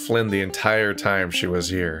complaining about Flynn the entire time she was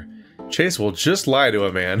here. Chase will just lie to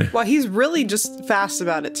a man. Well, he's really just fast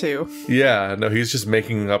about it, too. Yeah, no, he's just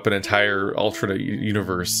making up an entire alternate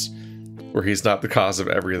universe where he's not the cause of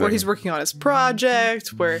everything. Where he's working on his project,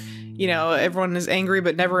 where, you know, everyone is angry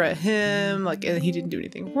but never at him, like, and he didn't do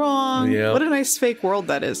anything wrong. Yep. What a nice fake world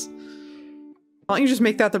that is. Why don't you just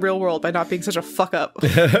make that the real world by not being such a fuck up?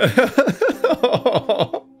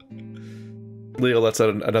 Leo lets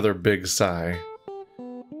out another big sigh.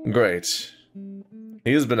 Great.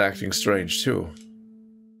 He has been acting strange, too.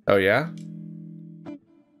 Oh, yeah?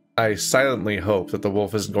 I silently hope that the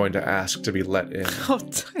wolf isn't going to ask to be let in. Oh,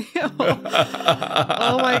 damn.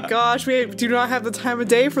 Oh my gosh, we do not have the time of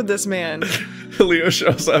day for this man. Leo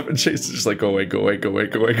shows up and Chase is just like, go away, go away, go away,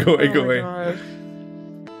 go away, go away, go away. God.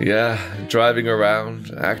 Yeah, driving around,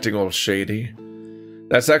 acting all shady.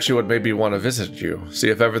 That's actually what made me want to visit you, see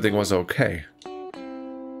if everything was okay.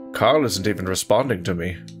 Carl isn't even responding to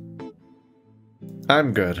me.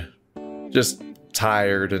 I'm good. Just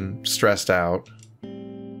tired and stressed out.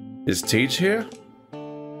 Is Teach here?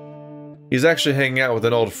 He's actually hanging out with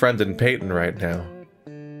an old friend in Peyton right now.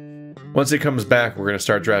 Once he comes back, we're gonna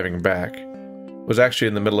start driving back. Was actually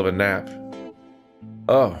in the middle of a nap.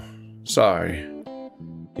 Oh, sorry.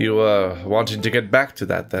 You, wanting to get back to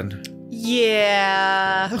that then?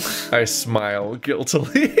 Yeah. I smile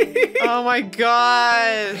guiltily. Oh my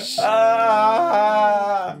gosh.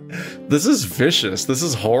 This is vicious. This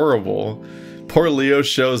is horrible. Poor Leo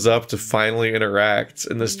shows up to finally interact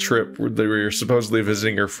in this trip where you're supposedly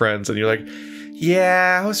visiting your friends, and you're like,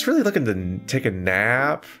 yeah, I was really looking to take a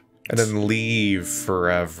nap and then leave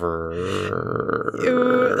forever. You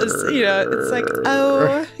know, it's like,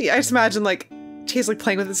 oh, yeah, I just imagine like Chase like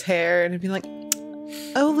playing with his hair and it'd be like,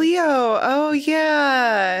 oh, Leo, oh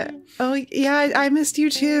yeah, I missed you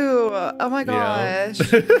too. Oh my gosh.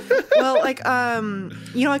 Yeah. Well, like,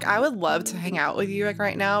 you know, like I would love to hang out with you like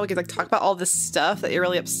right now. We could like talk about all this stuff that you're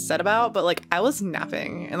really upset about, but like I was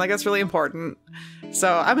napping and like that's really important.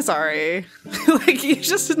 So I'm sorry. Like you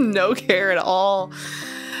just no care at all.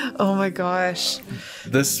 Oh my gosh.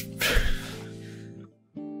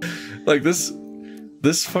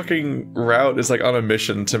 This fucking route is like on a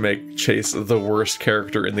mission to make Chase the worst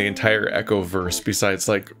character in the entire Echoverse besides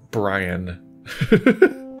like Brian.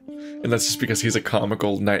 And that's just because he's a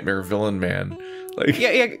comical nightmare villain man. Like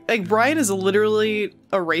yeah, like Brian is literally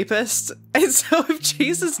a rapist. And so if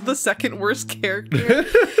Chase is the second worst character,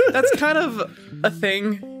 that's kind of a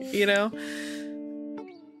thing, you know?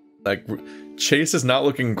 Like Chase is not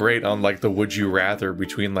looking great on like the would you rather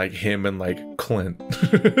between like him and like Clint.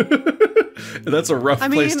 That's a rough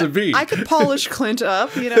place to be. I could polish Clint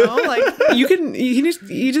up, you know, like you can. He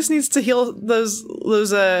just needs to heal those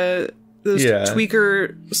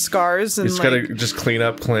tweaker scars, and you just gotta just clean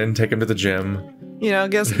up Clint, take him to the gym. You know,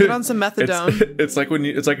 put on some methadone. It's like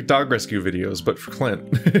it's like dog rescue videos, but for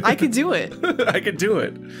Clint. I could do it. I could do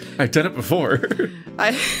it. I've done it before.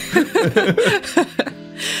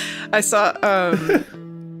 I saw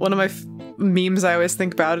one of my memes I always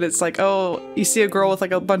think about it. It's like, oh, you see a girl with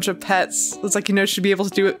like a bunch of pets. It's like, you know, she'd be able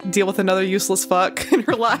to deal with another useless fuck in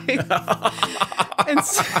her life. And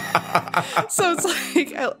so it's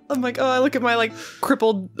like, I'm like, oh, I look at my like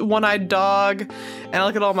crippled one-eyed dog and I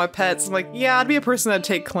look at all my pets. I'm like, yeah, I'd be a person that'd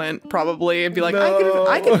take Clint probably and be like, no.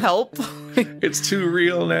 I can help. It's too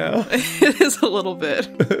real now. It is a little bit.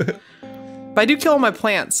 But I do kill all my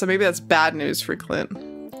plants, so maybe that's bad news for Clint.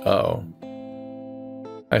 Oh.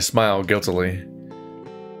 I smile guiltily.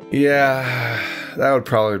 Yeah, that would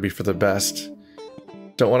probably be for the best.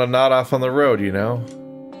 Don't want to nod off on the road, you know?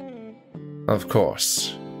 Of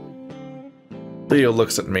course. Leo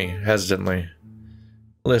looks at me, hesitantly.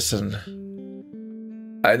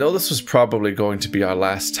 Listen. I know this was probably going to be our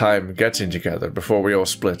last time getting together before we all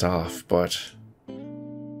split off, but...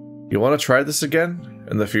 You want to try this again?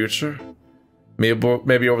 In the future?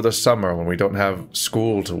 Maybe over the summer when we don't have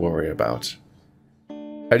school to worry about.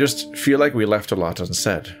 I just feel like we left a lot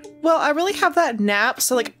unsaid. Well, I really have that nap,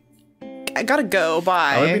 so like, I gotta go,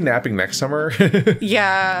 bye. I'm gonna be napping next summer.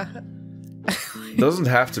 Yeah. Doesn't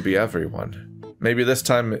have to be everyone. Maybe this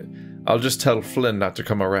time I'll just tell Flynn not to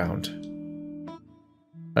come around.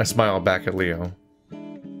 I smile back at Leo.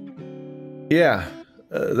 Yeah,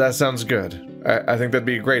 that sounds good. I think that'd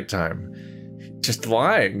be a great time. Just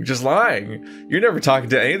lying. Just lying. You're never talking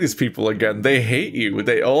to any of these people again. They hate you.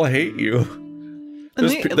 They all hate you.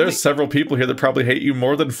 There's several people here that probably hate you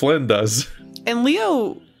more than Flynn does. And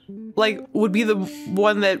Leo, like, would be the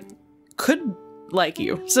one that could like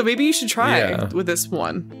you. So maybe you should try with this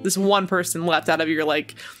one person left out of your,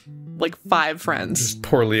 like 5 friends.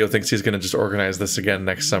 Poor Leo thinks he's going to just organize this again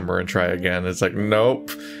next summer and try again. It's like,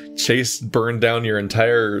 nope. Chase burned down your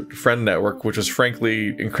entire friend network, which was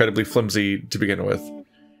frankly incredibly flimsy to begin with.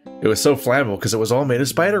 It was so flammable because it was all made of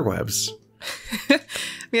spider webs. I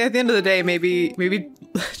mean, at the end of the day, maybe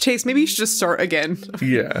Chase, maybe you should just start again.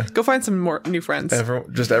 Yeah. Go find some more new friends.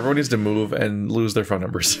 Everyone needs to move and lose their phone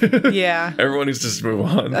numbers. Yeah. Everyone needs to just move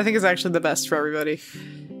on. I think it's actually the best for everybody.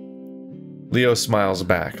 Leo smiles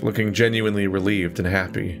back, looking genuinely relieved and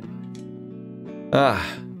happy.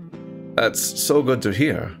 Ah, that's so good to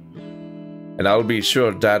hear. And I'll be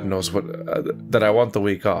sure Dad knows that I want the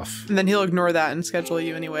week off. And then he'll ignore that and schedule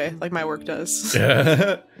you anyway, like my work does.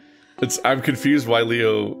 Yeah. I'm confused why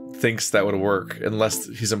Leo thinks that would work, unless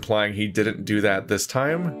he's implying he didn't do that this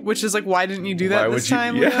time. Which is like, why didn't you do that this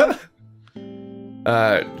time, Leo?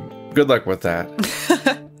 Good luck with that.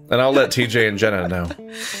 And I'll let TJ and Jenna know.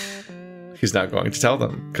 He's not going to tell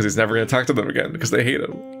them, because he's never going to talk to them again, because they hate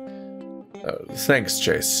him. Thanks,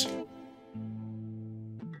 Chase.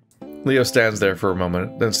 Leo stands there for a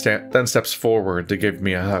moment, then steps forward to give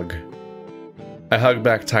me a hug. I hug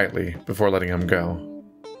back tightly before letting him go.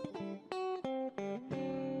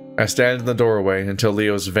 I stand in the doorway until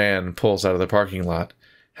Leo's van pulls out of the parking lot,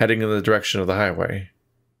 heading in the direction of the highway,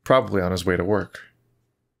 probably on his way to work.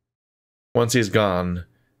 Once he's gone,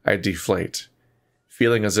 I deflate,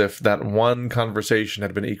 feeling as if that one conversation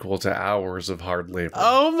had been equal to hours of hard labor.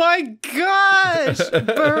 Oh my gosh!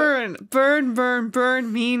 Burn, burn, burn,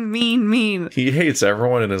 burn, mean, mean, mean. He hates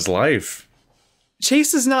everyone in his life.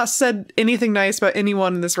 Chase has not said anything nice about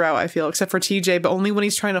anyone in this route, I feel, except for TJ, but only when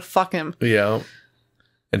he's trying to fuck him. Yeah.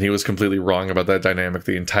 And he was completely wrong about that dynamic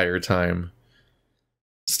the entire time.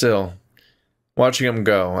 Still, watching him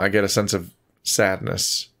go, I get a sense of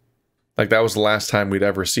sadness. Like that was the last time we'd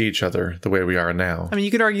ever see each other the way we are now. I mean,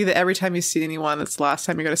 you could argue that every time you see anyone, it's the last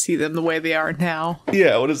time you're going to see them the way they are now.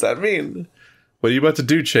 Yeah, what does that mean? What are you about to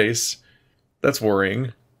do, Chase? That's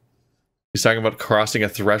worrying. He's talking about crossing a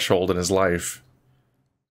threshold in his life.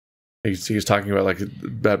 He's talking about, like,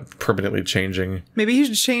 that permanently changing. Maybe he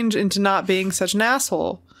should change into not being such an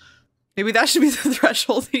asshole. Maybe that should be the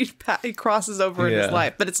threshold he crosses over in his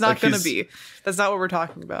life. But it's not going to be. That's not what we're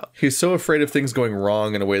talking about. He's so afraid of things going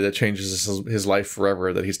wrong in a way that changes his life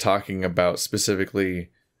forever that he's talking about specifically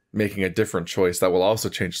making a different choice that will also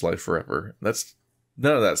change his life forever.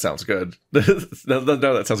 None of that sounds good. None of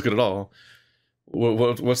that sounds good at all.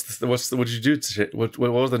 What did you do? What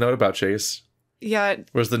was the note about, Chase? Yeah.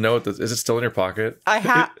 Where's the note? Is it still in your pocket?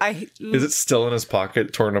 Is it still in his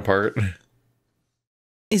pocket, torn apart?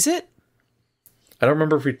 Is it? I don't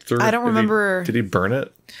remember if he threw it. I don't remember. Did he burn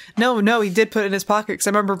it? No, he did put it in his pocket, because I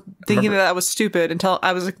remember thinking that was stupid until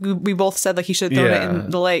I was like, we both said like he should have thrown it in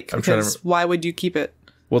the lake, because why would you keep it?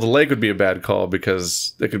 Well, the lake would be a bad call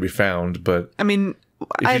because it could be found, but I mean,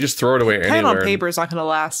 if you just throw it away anywhere, pen on paper is not going to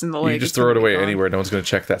last in the lake. You just throw it away anywhere, no one's going to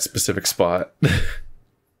check that specific spot.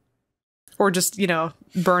 Or just,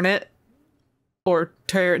 burn it, or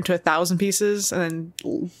tear it into 1,000 pieces and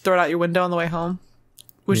then throw it out your window on the way home.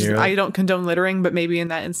 Which is, I don't condone littering, but maybe in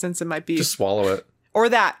that instance it might be. Just swallow it. Or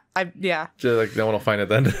that. Like, no one will find it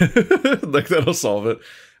then. Like, that'll solve it.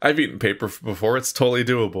 I've eaten paper before. It's totally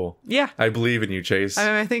doable. Yeah. I believe in you, Chase. I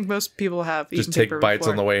mean, I think most people have eaten just take paper bites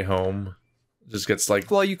before. on the way home. Just gets like...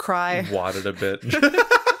 While you cry. Wadded a bit.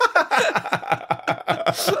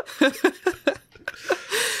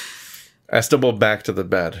 I stumble back to the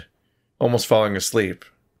bed, almost falling asleep.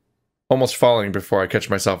 Almost falling before I catch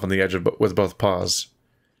myself on the edge with both paws.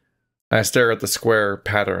 I stare at the square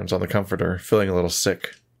patterns on the comforter, feeling a little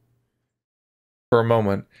sick. For a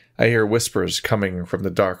moment, I hear whispers coming from the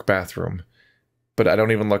dark bathroom, but I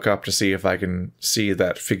don't even look up to see if I can see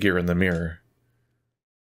that figure in the mirror.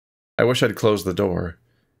 I wish I'd closed the door,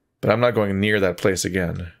 but I'm not going near that place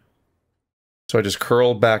again. So I just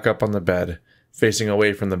curl back up on the bed, facing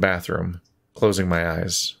away from the bathroom, closing my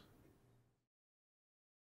eyes.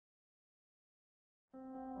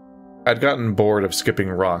 I'd gotten bored of skipping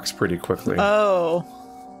rocks pretty quickly. Oh,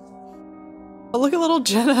 look at little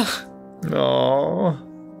Jenna.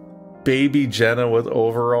 Aww. Baby Jenna with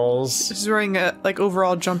overalls. She's wearing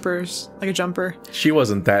overall jumpers, like a jumper. She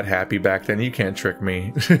wasn't that happy back then. You can't trick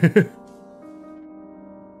me.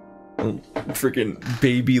 Freaking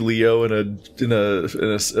baby Leo in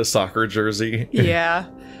a soccer jersey. Yeah.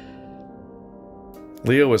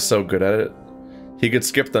 Leo was so good at it. He could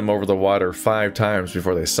skip them over the water 5 times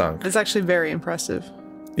before they sunk. It's actually very impressive.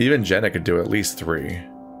 Even Jenna could do at least 3.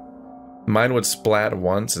 Mine would splat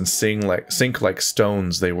once and sink like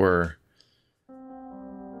stones they were.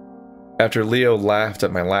 After Leo laughed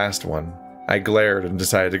at my last one, I glared and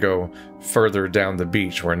decided to go further down the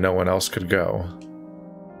beach where no one else could go.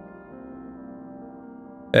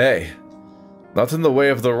 Hey, not in the way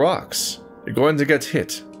of the rocks. You're going to get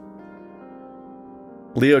hit.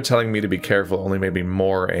 Leo telling me to be careful only made me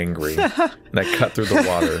more angry, and I cut through the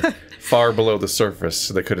water, far below the surface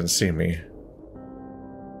so they couldn't see me.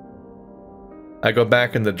 I go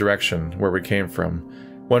back in the direction where we came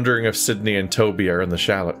from, wondering if Sydney and Toby are in the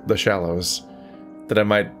shallows, that I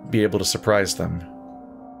might be able to surprise them.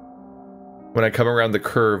 When I come around the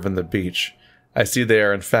curve in the beach, I see they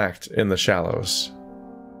are in fact in the shallows.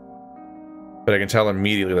 But I can tell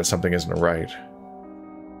immediately that something isn't right.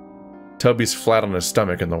 Toby's flat on his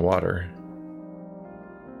stomach in the water.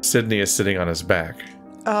 Sydney is sitting on his back.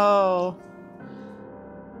 Oh.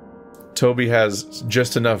 Toby has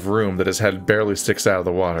just enough room that his head barely sticks out of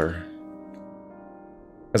the water.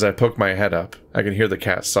 As I poke my head up, I can hear the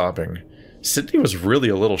cat sobbing. Sydney was really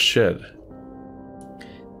a little shit.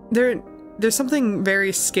 There's something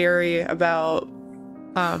very scary about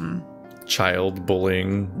child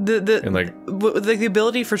bullying and the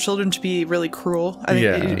ability for children to be really cruel. I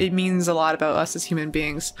think it means a lot about us as human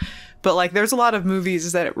beings. But like there's a lot of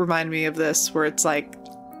movies that remind me of this where it's like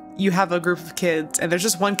you have a group of kids and there's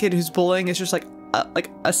just one kid who's bullying is just like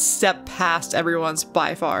a step past everyone's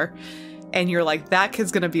by far, and you're like, that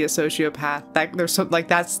kid's gonna be a sociopath. That there's something like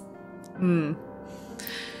that's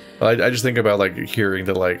I just think about like hearing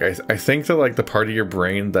that like I think that like the part of your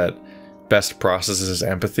brain that best processes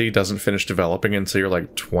empathy doesn't finish developing until you're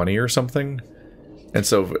like 20 or something. And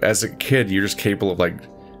so as a kid, you're just capable of like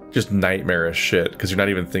just nightmarish shit because you're not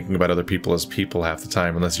even thinking about other people as people half the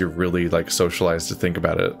time unless you're really like socialized to think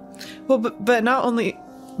about it. Well, but not only,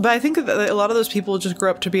 but I think that a lot of those people just grow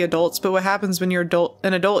up to be adults. But what happens when you're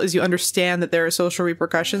an adult is you understand that there are social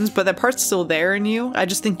repercussions, but that part's still there in you. I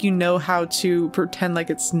just think you know how to pretend like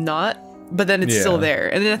it's not, but then it's still there.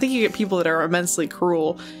 And then I think you get people that are immensely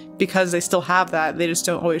cruel because they still have that. They just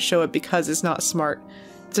don't always show it because it's not smart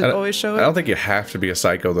to always show it. I don't think you have to be a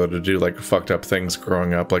psycho though to do like fucked up things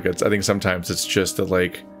growing up. Like I think sometimes it's just that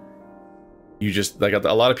like you just like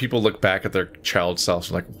a lot of people look back at their child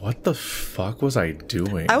selves and like, what the fuck was I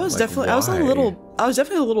doing? I was definitely a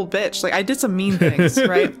little bitch. Like I did some mean things,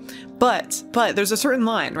 right? But there's a certain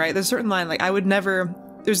line, right? There's a certain line. Like I would never.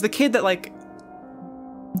 There's the kid that like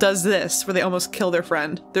does this where they almost kill their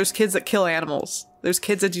friend. There's kids that kill animals. There's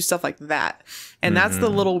kids that do stuff like that. And that's the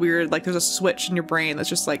little weird, like there's a switch in your brain that's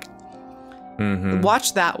just like,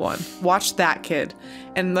 watch that one. Watch that kid.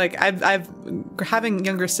 And like I've having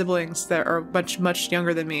younger siblings that are much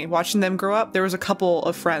younger than me, watching them grow up, there was a couple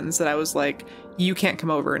of friends that I was like, you can't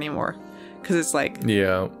come over anymore. Because it's like,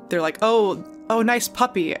 they're like, oh, nice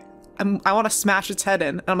puppy. I want to smash its head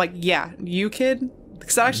in. And I'm like, yeah, you kid?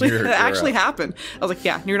 Because that actually happened. I was like,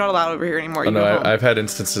 yeah, you're not allowed over here anymore. I've had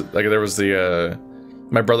instances, like there was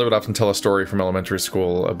my brother would often tell a story from elementary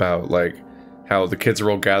school about like how the kids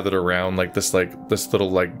were all gathered around like this little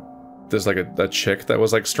like there's like a chick that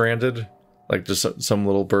was like stranded, like just some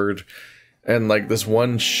little bird, and like this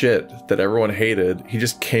one shit that everyone hated, he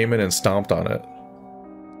just came in and stomped on it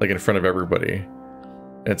like in front of everybody.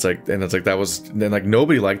 And it's like that was, and like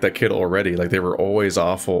nobody liked that kid already. Like they were always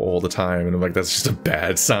awful all the time, and I'm like, that's just a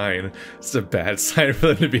bad sign. It's a bad sign for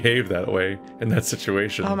them to behave that way in that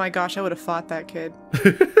situation. Oh my gosh, I would have fought that kid.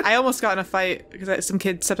 I almost got in a fight because some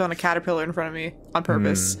kid stepped on a caterpillar in front of me on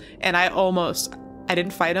purpose, and I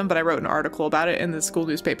didn't fight him, but I wrote an article about it in the school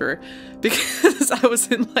newspaper because I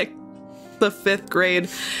was in like the 5th grade,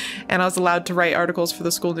 and I was allowed to write articles for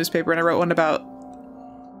the school newspaper, and I wrote one about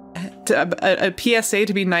a PSA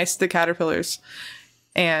to be nice to caterpillars,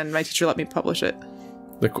 and my teacher let me publish it.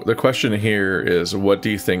 The question here is, what do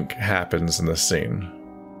you think happens in this scene?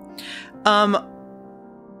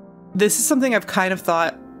 This is something I've kind of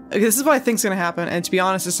thought, this is what I think is going to happen, and to be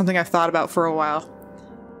honest, it's something I've thought about for a while.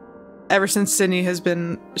 Ever since Sydney has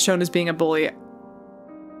been shown as being a bully,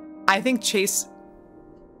 I think Chase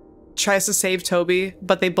tries to save Toby,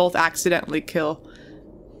 but they both accidentally kill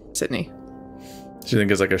Sydney. Do you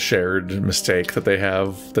think it's like a shared mistake that they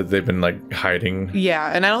have, that they've been like hiding?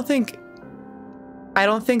 Yeah, and I don't think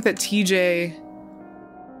that TJ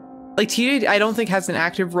I don't think has an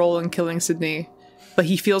active role in killing Sydney, but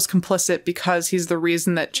he feels complicit because he's the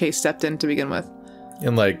reason that Chase stepped in to begin with.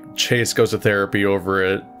 And like Chase goes to therapy over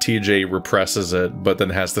it, TJ represses it, but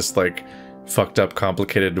then has this like fucked up,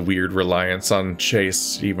 complicated, weird reliance on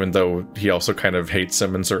Chase, even though he also kind of hates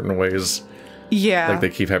him in certain ways. Yeah. Like, they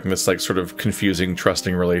keep having this, like, sort of confusing,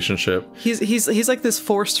 trusting relationship. He's like this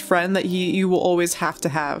forced friend that you will always have to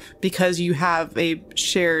have because you have a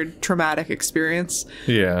shared traumatic experience.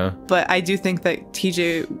 Yeah. But I do think that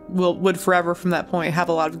TJ would forever from that point have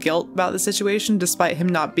a lot of guilt about the situation, despite him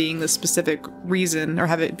not being the specific reason or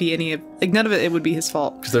have it be any of, like, none of it would be his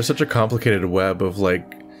fault. Because there's such a complicated web of,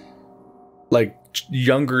 like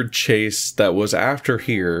younger Chase that was after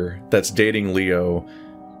here, that's dating Leo,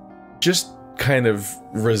 just kind of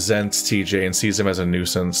resents TJ and sees him as a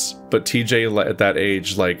nuisance, but TJ at that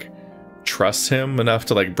age, like, trusts him enough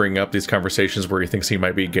to, like, bring up these conversations where he thinks he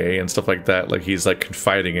might be gay and stuff like that. Like, he's, like,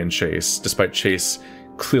 confiding in Chase, despite Chase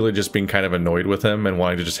clearly just being kind of annoyed with him and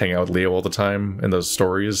wanting to just hang out with Leo all the time in those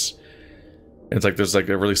stories. And it's like there's, like,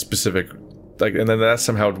 a really specific, like, and then that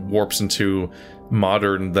somehow warps into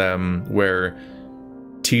modern them, where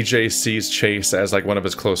TJ sees Chase as, like, one of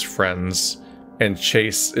his close friends, and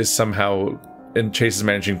Chase is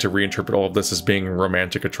managing to reinterpret all of this as being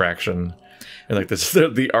romantic attraction. And, like, this,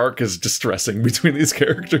 the arc is distressing between these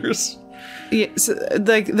characters. Yeah, so,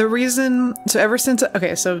 like, the reason, so ever since,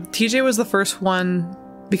 okay, so TJ was the first one,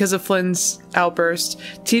 because of Flynn's outburst,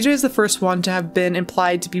 TJ is the first one to have been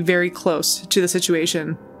implied to be very close to the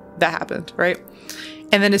situation that happened, right?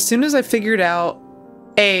 And then as soon as I figured out,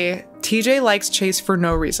 TJ likes Chase for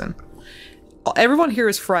no reason. Everyone here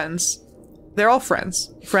is friends. They're all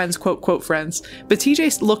friends, quote, quote, friends. But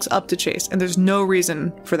TJ looks up to Chase, and there's no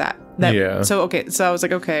reason for that. Yeah. So, okay, so I was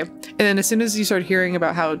like, okay. And then as soon as you start hearing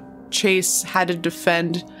about how Chase had to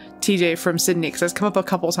defend TJ from Sydney, because that's come up a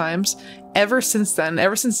couple times, ever since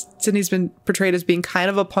Sydney's been portrayed as being kind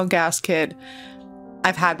of a punk-ass kid,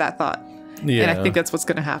 I've had that thought. Yeah. And I think that's what's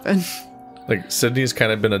going to happen. Like, Sydney's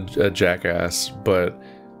kind of been a jackass, but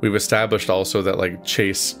we've established also that, like,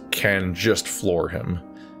 Chase can just floor him.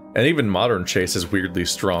 And even modern Chase is weirdly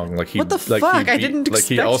strong. Like, what the fuck? I didn't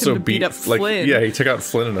expect him to beat up Flynn. Like, yeah, he took out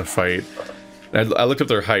Flynn in a fight. And I looked up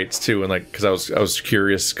their heights too, and, like, because I was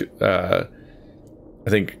curious. I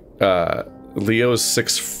think Leo's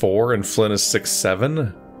 6'4" and Flynn is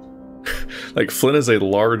 6'7". Like, Flynn is a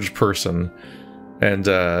large person, and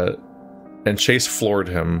Chase floored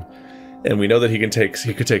him. And we know that he could take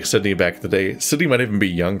Sydney back in the day. Sydney might even be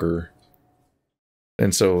younger.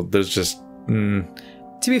 And so there's just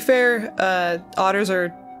To be fair, otters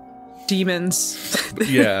are demons.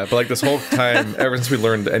 Yeah, but, like, this whole time, ever since we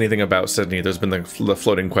learned anything about Sydney, there's been the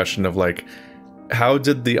floating question of, like, how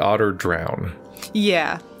did the otter drown?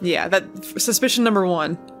 Yeah, that suspicion number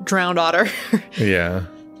one, drowned otter. Yeah.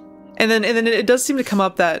 And then it does seem to come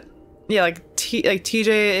up that, yeah, like TJ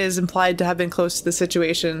is implied to have been close to the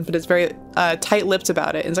situation, but it's very tight-lipped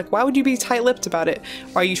about it. And it's like, why would you be tight-lipped about it?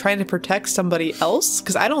 Are you trying to protect somebody else?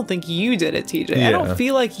 Because I don't think you did it, TJ. Yeah. I don't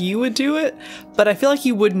feel like you would do it, but I feel like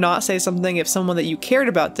you would not say something if someone that you cared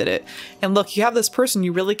about did it. And look, you have this person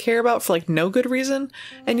you really care about for, like, no good reason,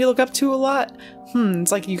 and you look up to a lot.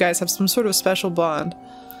 It's like you guys have some sort of special bond.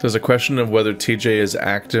 There's a question of whether TJ is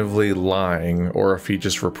actively lying or if he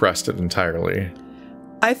just repressed it entirely.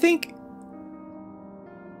 I think,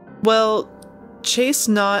 well, Chase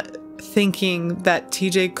not thinking that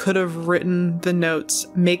TJ could have written the notes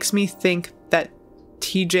makes me think that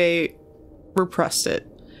TJ repressed it.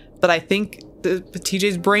 But I think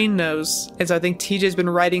TJ's brain knows, and so I think TJ's been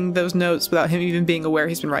writing those notes without him even being aware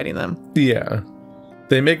he's been writing them. Yeah.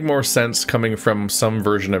 They make more sense coming from some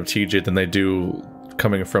version of TJ than they do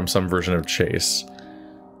coming from some version of Chase.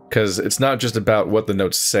 Because it's not just about what the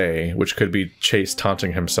notes say, which could be Chase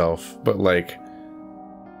taunting himself, but, like,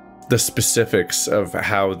 the specifics of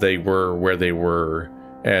how they were where they were,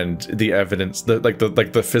 and the evidence,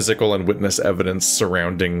 the physical and witness evidence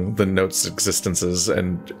surrounding the notes' existences,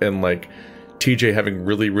 and like TJ having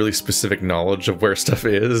really, really specific knowledge of where stuff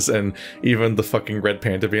is, and even the fucking red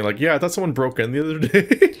panda being like, yeah, I thought someone broke in the other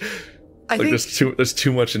day. I think there's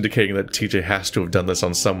too much indicating that TJ has to have done this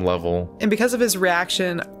on some level. And because of his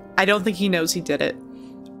reaction, I don't think he knows he did it,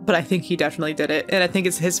 but I think he definitely did it. And I think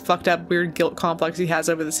it's his fucked up weird guilt complex he has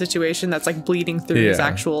over the situation that's, like, bleeding through his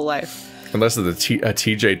actual life. Unless a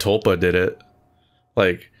TJ Tulpa did it.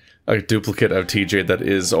 Like, a duplicate of TJ that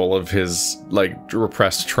is all of his, like,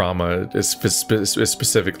 repressed trauma is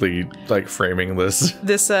specifically, like, framing this.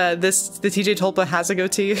 The TJ Tulpa has a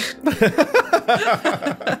goatee.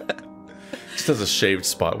 Just has a shaved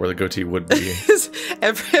spot where the goatee would be.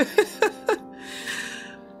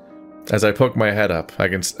 As I poke my head up, I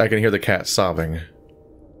can hear the cat sobbing.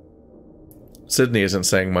 Sydney isn't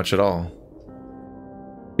saying much at all.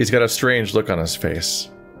 He's got a strange look on his face.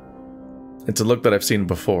 It's a look that I've seen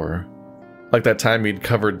before. Like that time he'd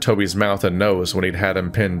covered Toby's mouth and nose when he'd had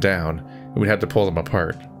him pinned down, and we'd had to pull them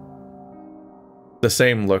apart. The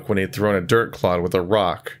same look when he'd thrown a dirt clod with a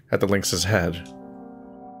rock at the lynx's head.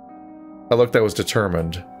 A look that was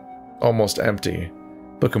determined, almost empty,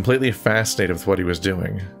 but completely fascinated with what he was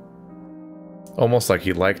doing. Almost like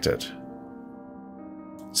he liked it.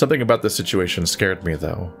 Something about this situation scared me,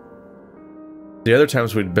 though. The other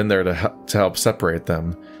times we'd been there to help separate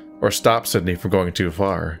them, or stop Sydney from going too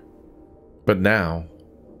far. But now,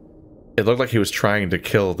 it looked like he was trying to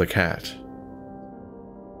kill the cat.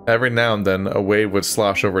 Every now and then, a wave would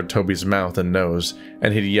slosh over Toby's mouth and nose,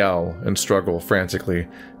 and he'd yell and struggle frantically,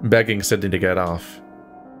 begging Sydney to get off.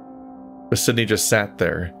 But Sydney just sat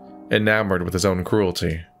there, enamored with his own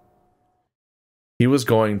cruelty. He was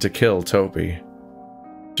going to kill Toby,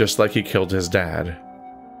 just like he killed his dad.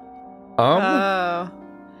 Oh.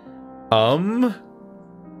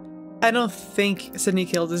 I don't think Sydney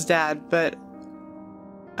killed his dad, but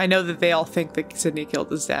I know that they all think that Sydney killed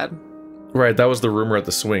his dad. Right, that was the rumor at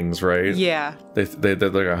the swings, right? Yeah. They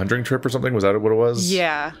did like a hunting trip or something? Was that what it was?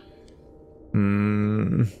 Yeah.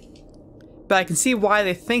 But I can see why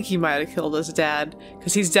they think he might have killed his dad,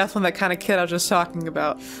 because he's definitely that kind of kid I was just talking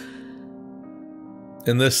about.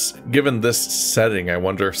 Given this setting, I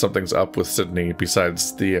wonder if something's up with Sydney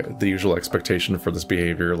besides the usual expectation for this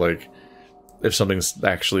behavior, like if something's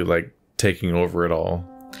actually like taking over it all.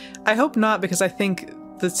 I hope not, because I think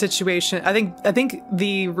the situation, I think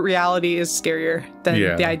the reality is scarier than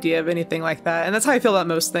the idea of anything like that, and that's how I feel about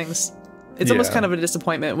most things. It's almost kind of a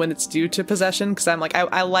disappointment when it's due to possession, because I'm like,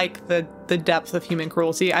 I like the depth of human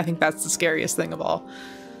cruelty. I think that's the scariest thing of all.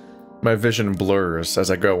 My vision blurs as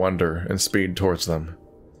I go under and speed towards them.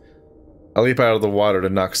 I leap out of the water to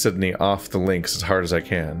knock Sydney off the lynx as hard as I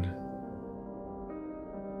can.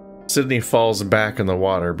 Sydney falls back in the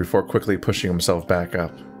water before quickly pushing himself back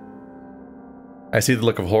up. I see the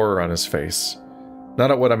look of horror on his face, not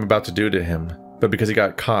at what I'm about to do to him, but because he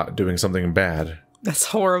got caught doing something bad. That's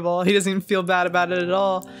horrible. He doesn't even feel bad about it at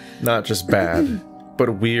all. Not just bad,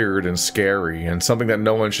 but weird and scary, and something that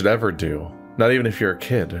no one should ever do, not even if you're a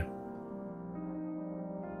kid.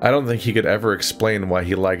 I don't think he could ever explain why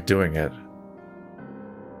he liked doing it.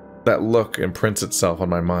 That look imprints itself on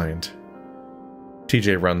my mind.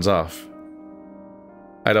 TJ runs off.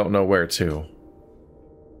 I don't know where to.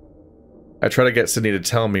 I try to get Sydney to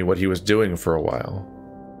tell me what he was doing for a while.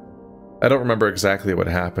 I don't remember exactly what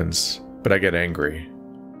happens, but I get angry.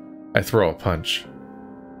 I throw a punch.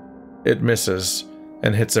 It misses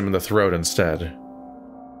and hits him in the throat instead.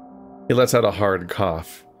 He lets out a hard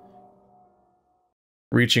cough,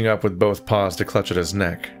 reaching up with both paws to clutch at his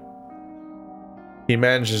neck. He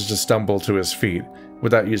manages to stumble to his feet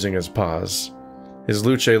without using his paws, his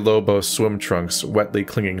Luce Lobo swim trunks wetly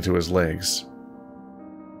clinging to his legs.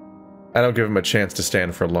 I don't give him a chance to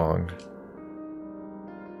stand for long.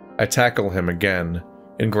 I tackle him again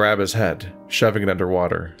and grab his head, shoving it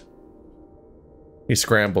underwater. He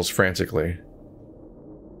scrambles frantically.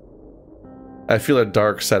 I feel a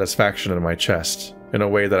dark satisfaction in my chest, in a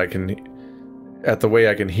way that I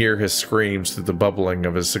can hear his screams through the bubbling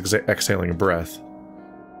of his exhaling breath.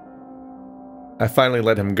 I finally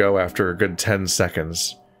let him go after a good 10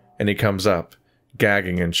 seconds, and he comes up,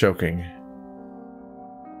 gagging and choking.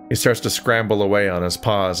 He starts to scramble away on his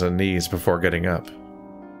paws and knees before getting up.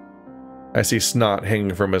 I see snot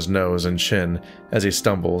hanging from his nose and chin as he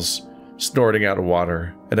stumbles, snorting out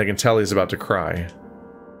water, and I can tell he's about to cry.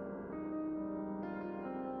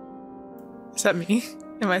 Is that me?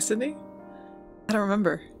 Am I Sydney? I don't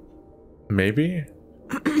remember. Maybe?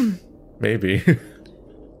 Maybe.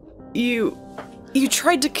 You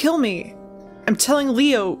tried to kill me. I'm telling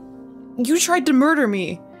Leo, you tried to murder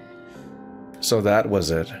me. So that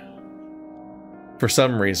was it. For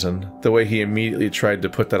some reason, the way he immediately tried to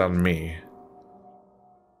put that on me.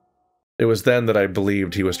 It was then that I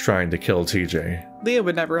believed he was trying to kill TJ. Leo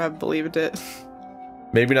would never have believed it.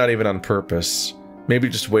 Maybe not even on purpose. Maybe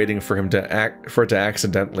just waiting for him to for it to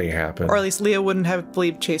accidentally happen. Or at least Leo wouldn't have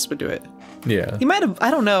believed Chase would do it. Yeah. He might have.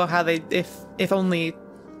 I don't know how they. If only.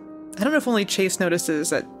 I don't know if only Chase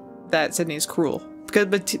notices that Sydney's cruel.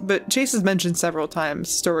 But Chase has mentioned several times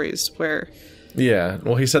stories where. Yeah.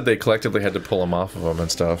 Well, he said they collectively had to pull him off of him and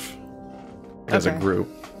stuff. As a group.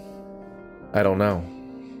 I don't know.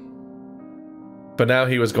 But now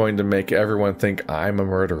he was going to make everyone think I'm a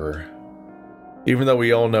murderer. Even though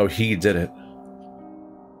we all know he did it.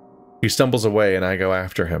 He stumbles away and I go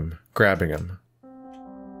after him, grabbing him.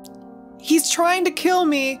 He's trying to kill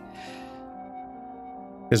me!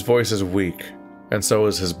 His voice is weak, and so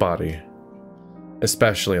is his body.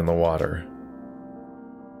 Especially in the water.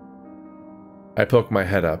 I poke my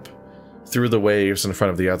head up, through the waves in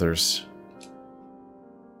front of the others.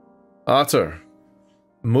 Otter,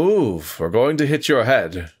 move, we're going to hit your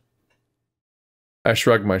head. I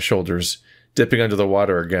shrug my shoulders, dipping under the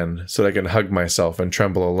water again so that I can hug myself and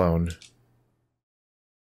tremble alone.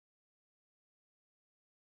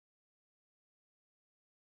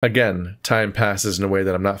 Again, time passes in a way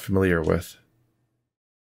that I'm not familiar with.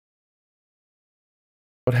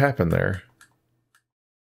 What happened there?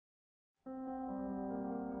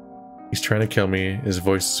 He's trying to kill me. His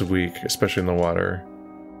voice is weak, especially in the water.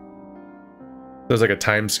 There's like a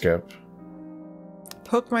time skip.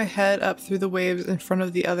 Poke my head up through the waves in front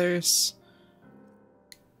of the others.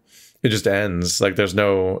 It just ends. Like there's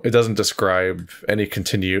no... It doesn't describe any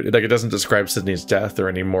continued... Like it doesn't describe Sydney's death or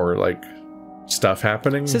any more like stuff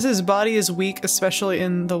happening. It says his body is weak, especially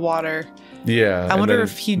in the water. Yeah. I wonder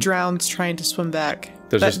if he drowns trying to swim back.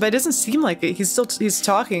 But it doesn't seem like it. He's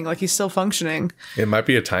talking, like he's still functioning. It might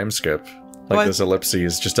be a time skip. Like this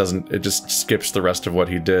ellipses just doesn't... It just skips the rest of what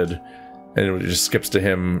he did. And it just skips to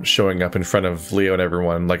him showing up in front of Leo and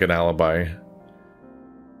everyone like an alibi.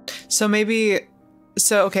 So maybe...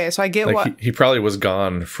 So, okay, so I get like what... He probably was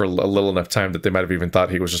gone for a little enough time that they might have even thought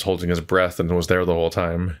he was just holding his breath and was there the whole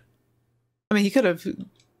time. I mean, he could have...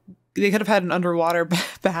 They could have had an underwater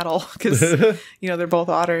battle because, you know, they're both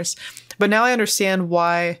otters. But now I understand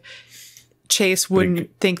why Chase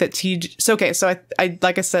wouldn't think that TJ... So, okay, so I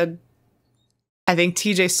like I said, I think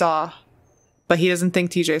TJ saw, but he doesn't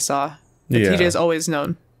think TJ saw. But TJ has always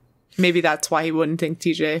known. Maybe that's why he wouldn't think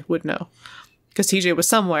TJ would know. Because TJ was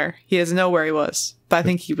somewhere. He doesn't know where he was. But I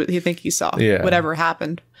think he saw whatever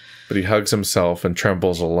happened. But he hugs himself and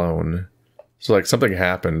trembles alone. So, like, something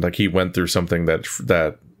happened. Like, he went through something that...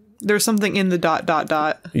 There's something in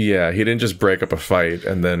the ... Yeah, he didn't just break up a fight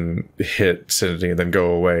and then hit Sydney and then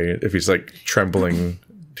go away if he's, like, trembling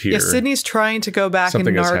here. Yeah, Sydney's trying to go back and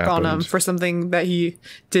narc on him for something that he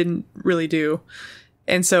didn't really do.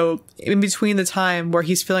 And so, in between the time where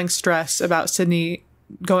he's feeling stress about Sydney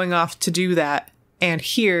going off to do that, and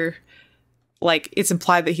here, like, it's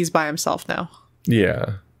implied that he's by himself now.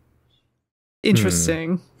 Yeah.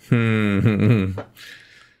 Interesting.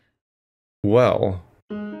 Well,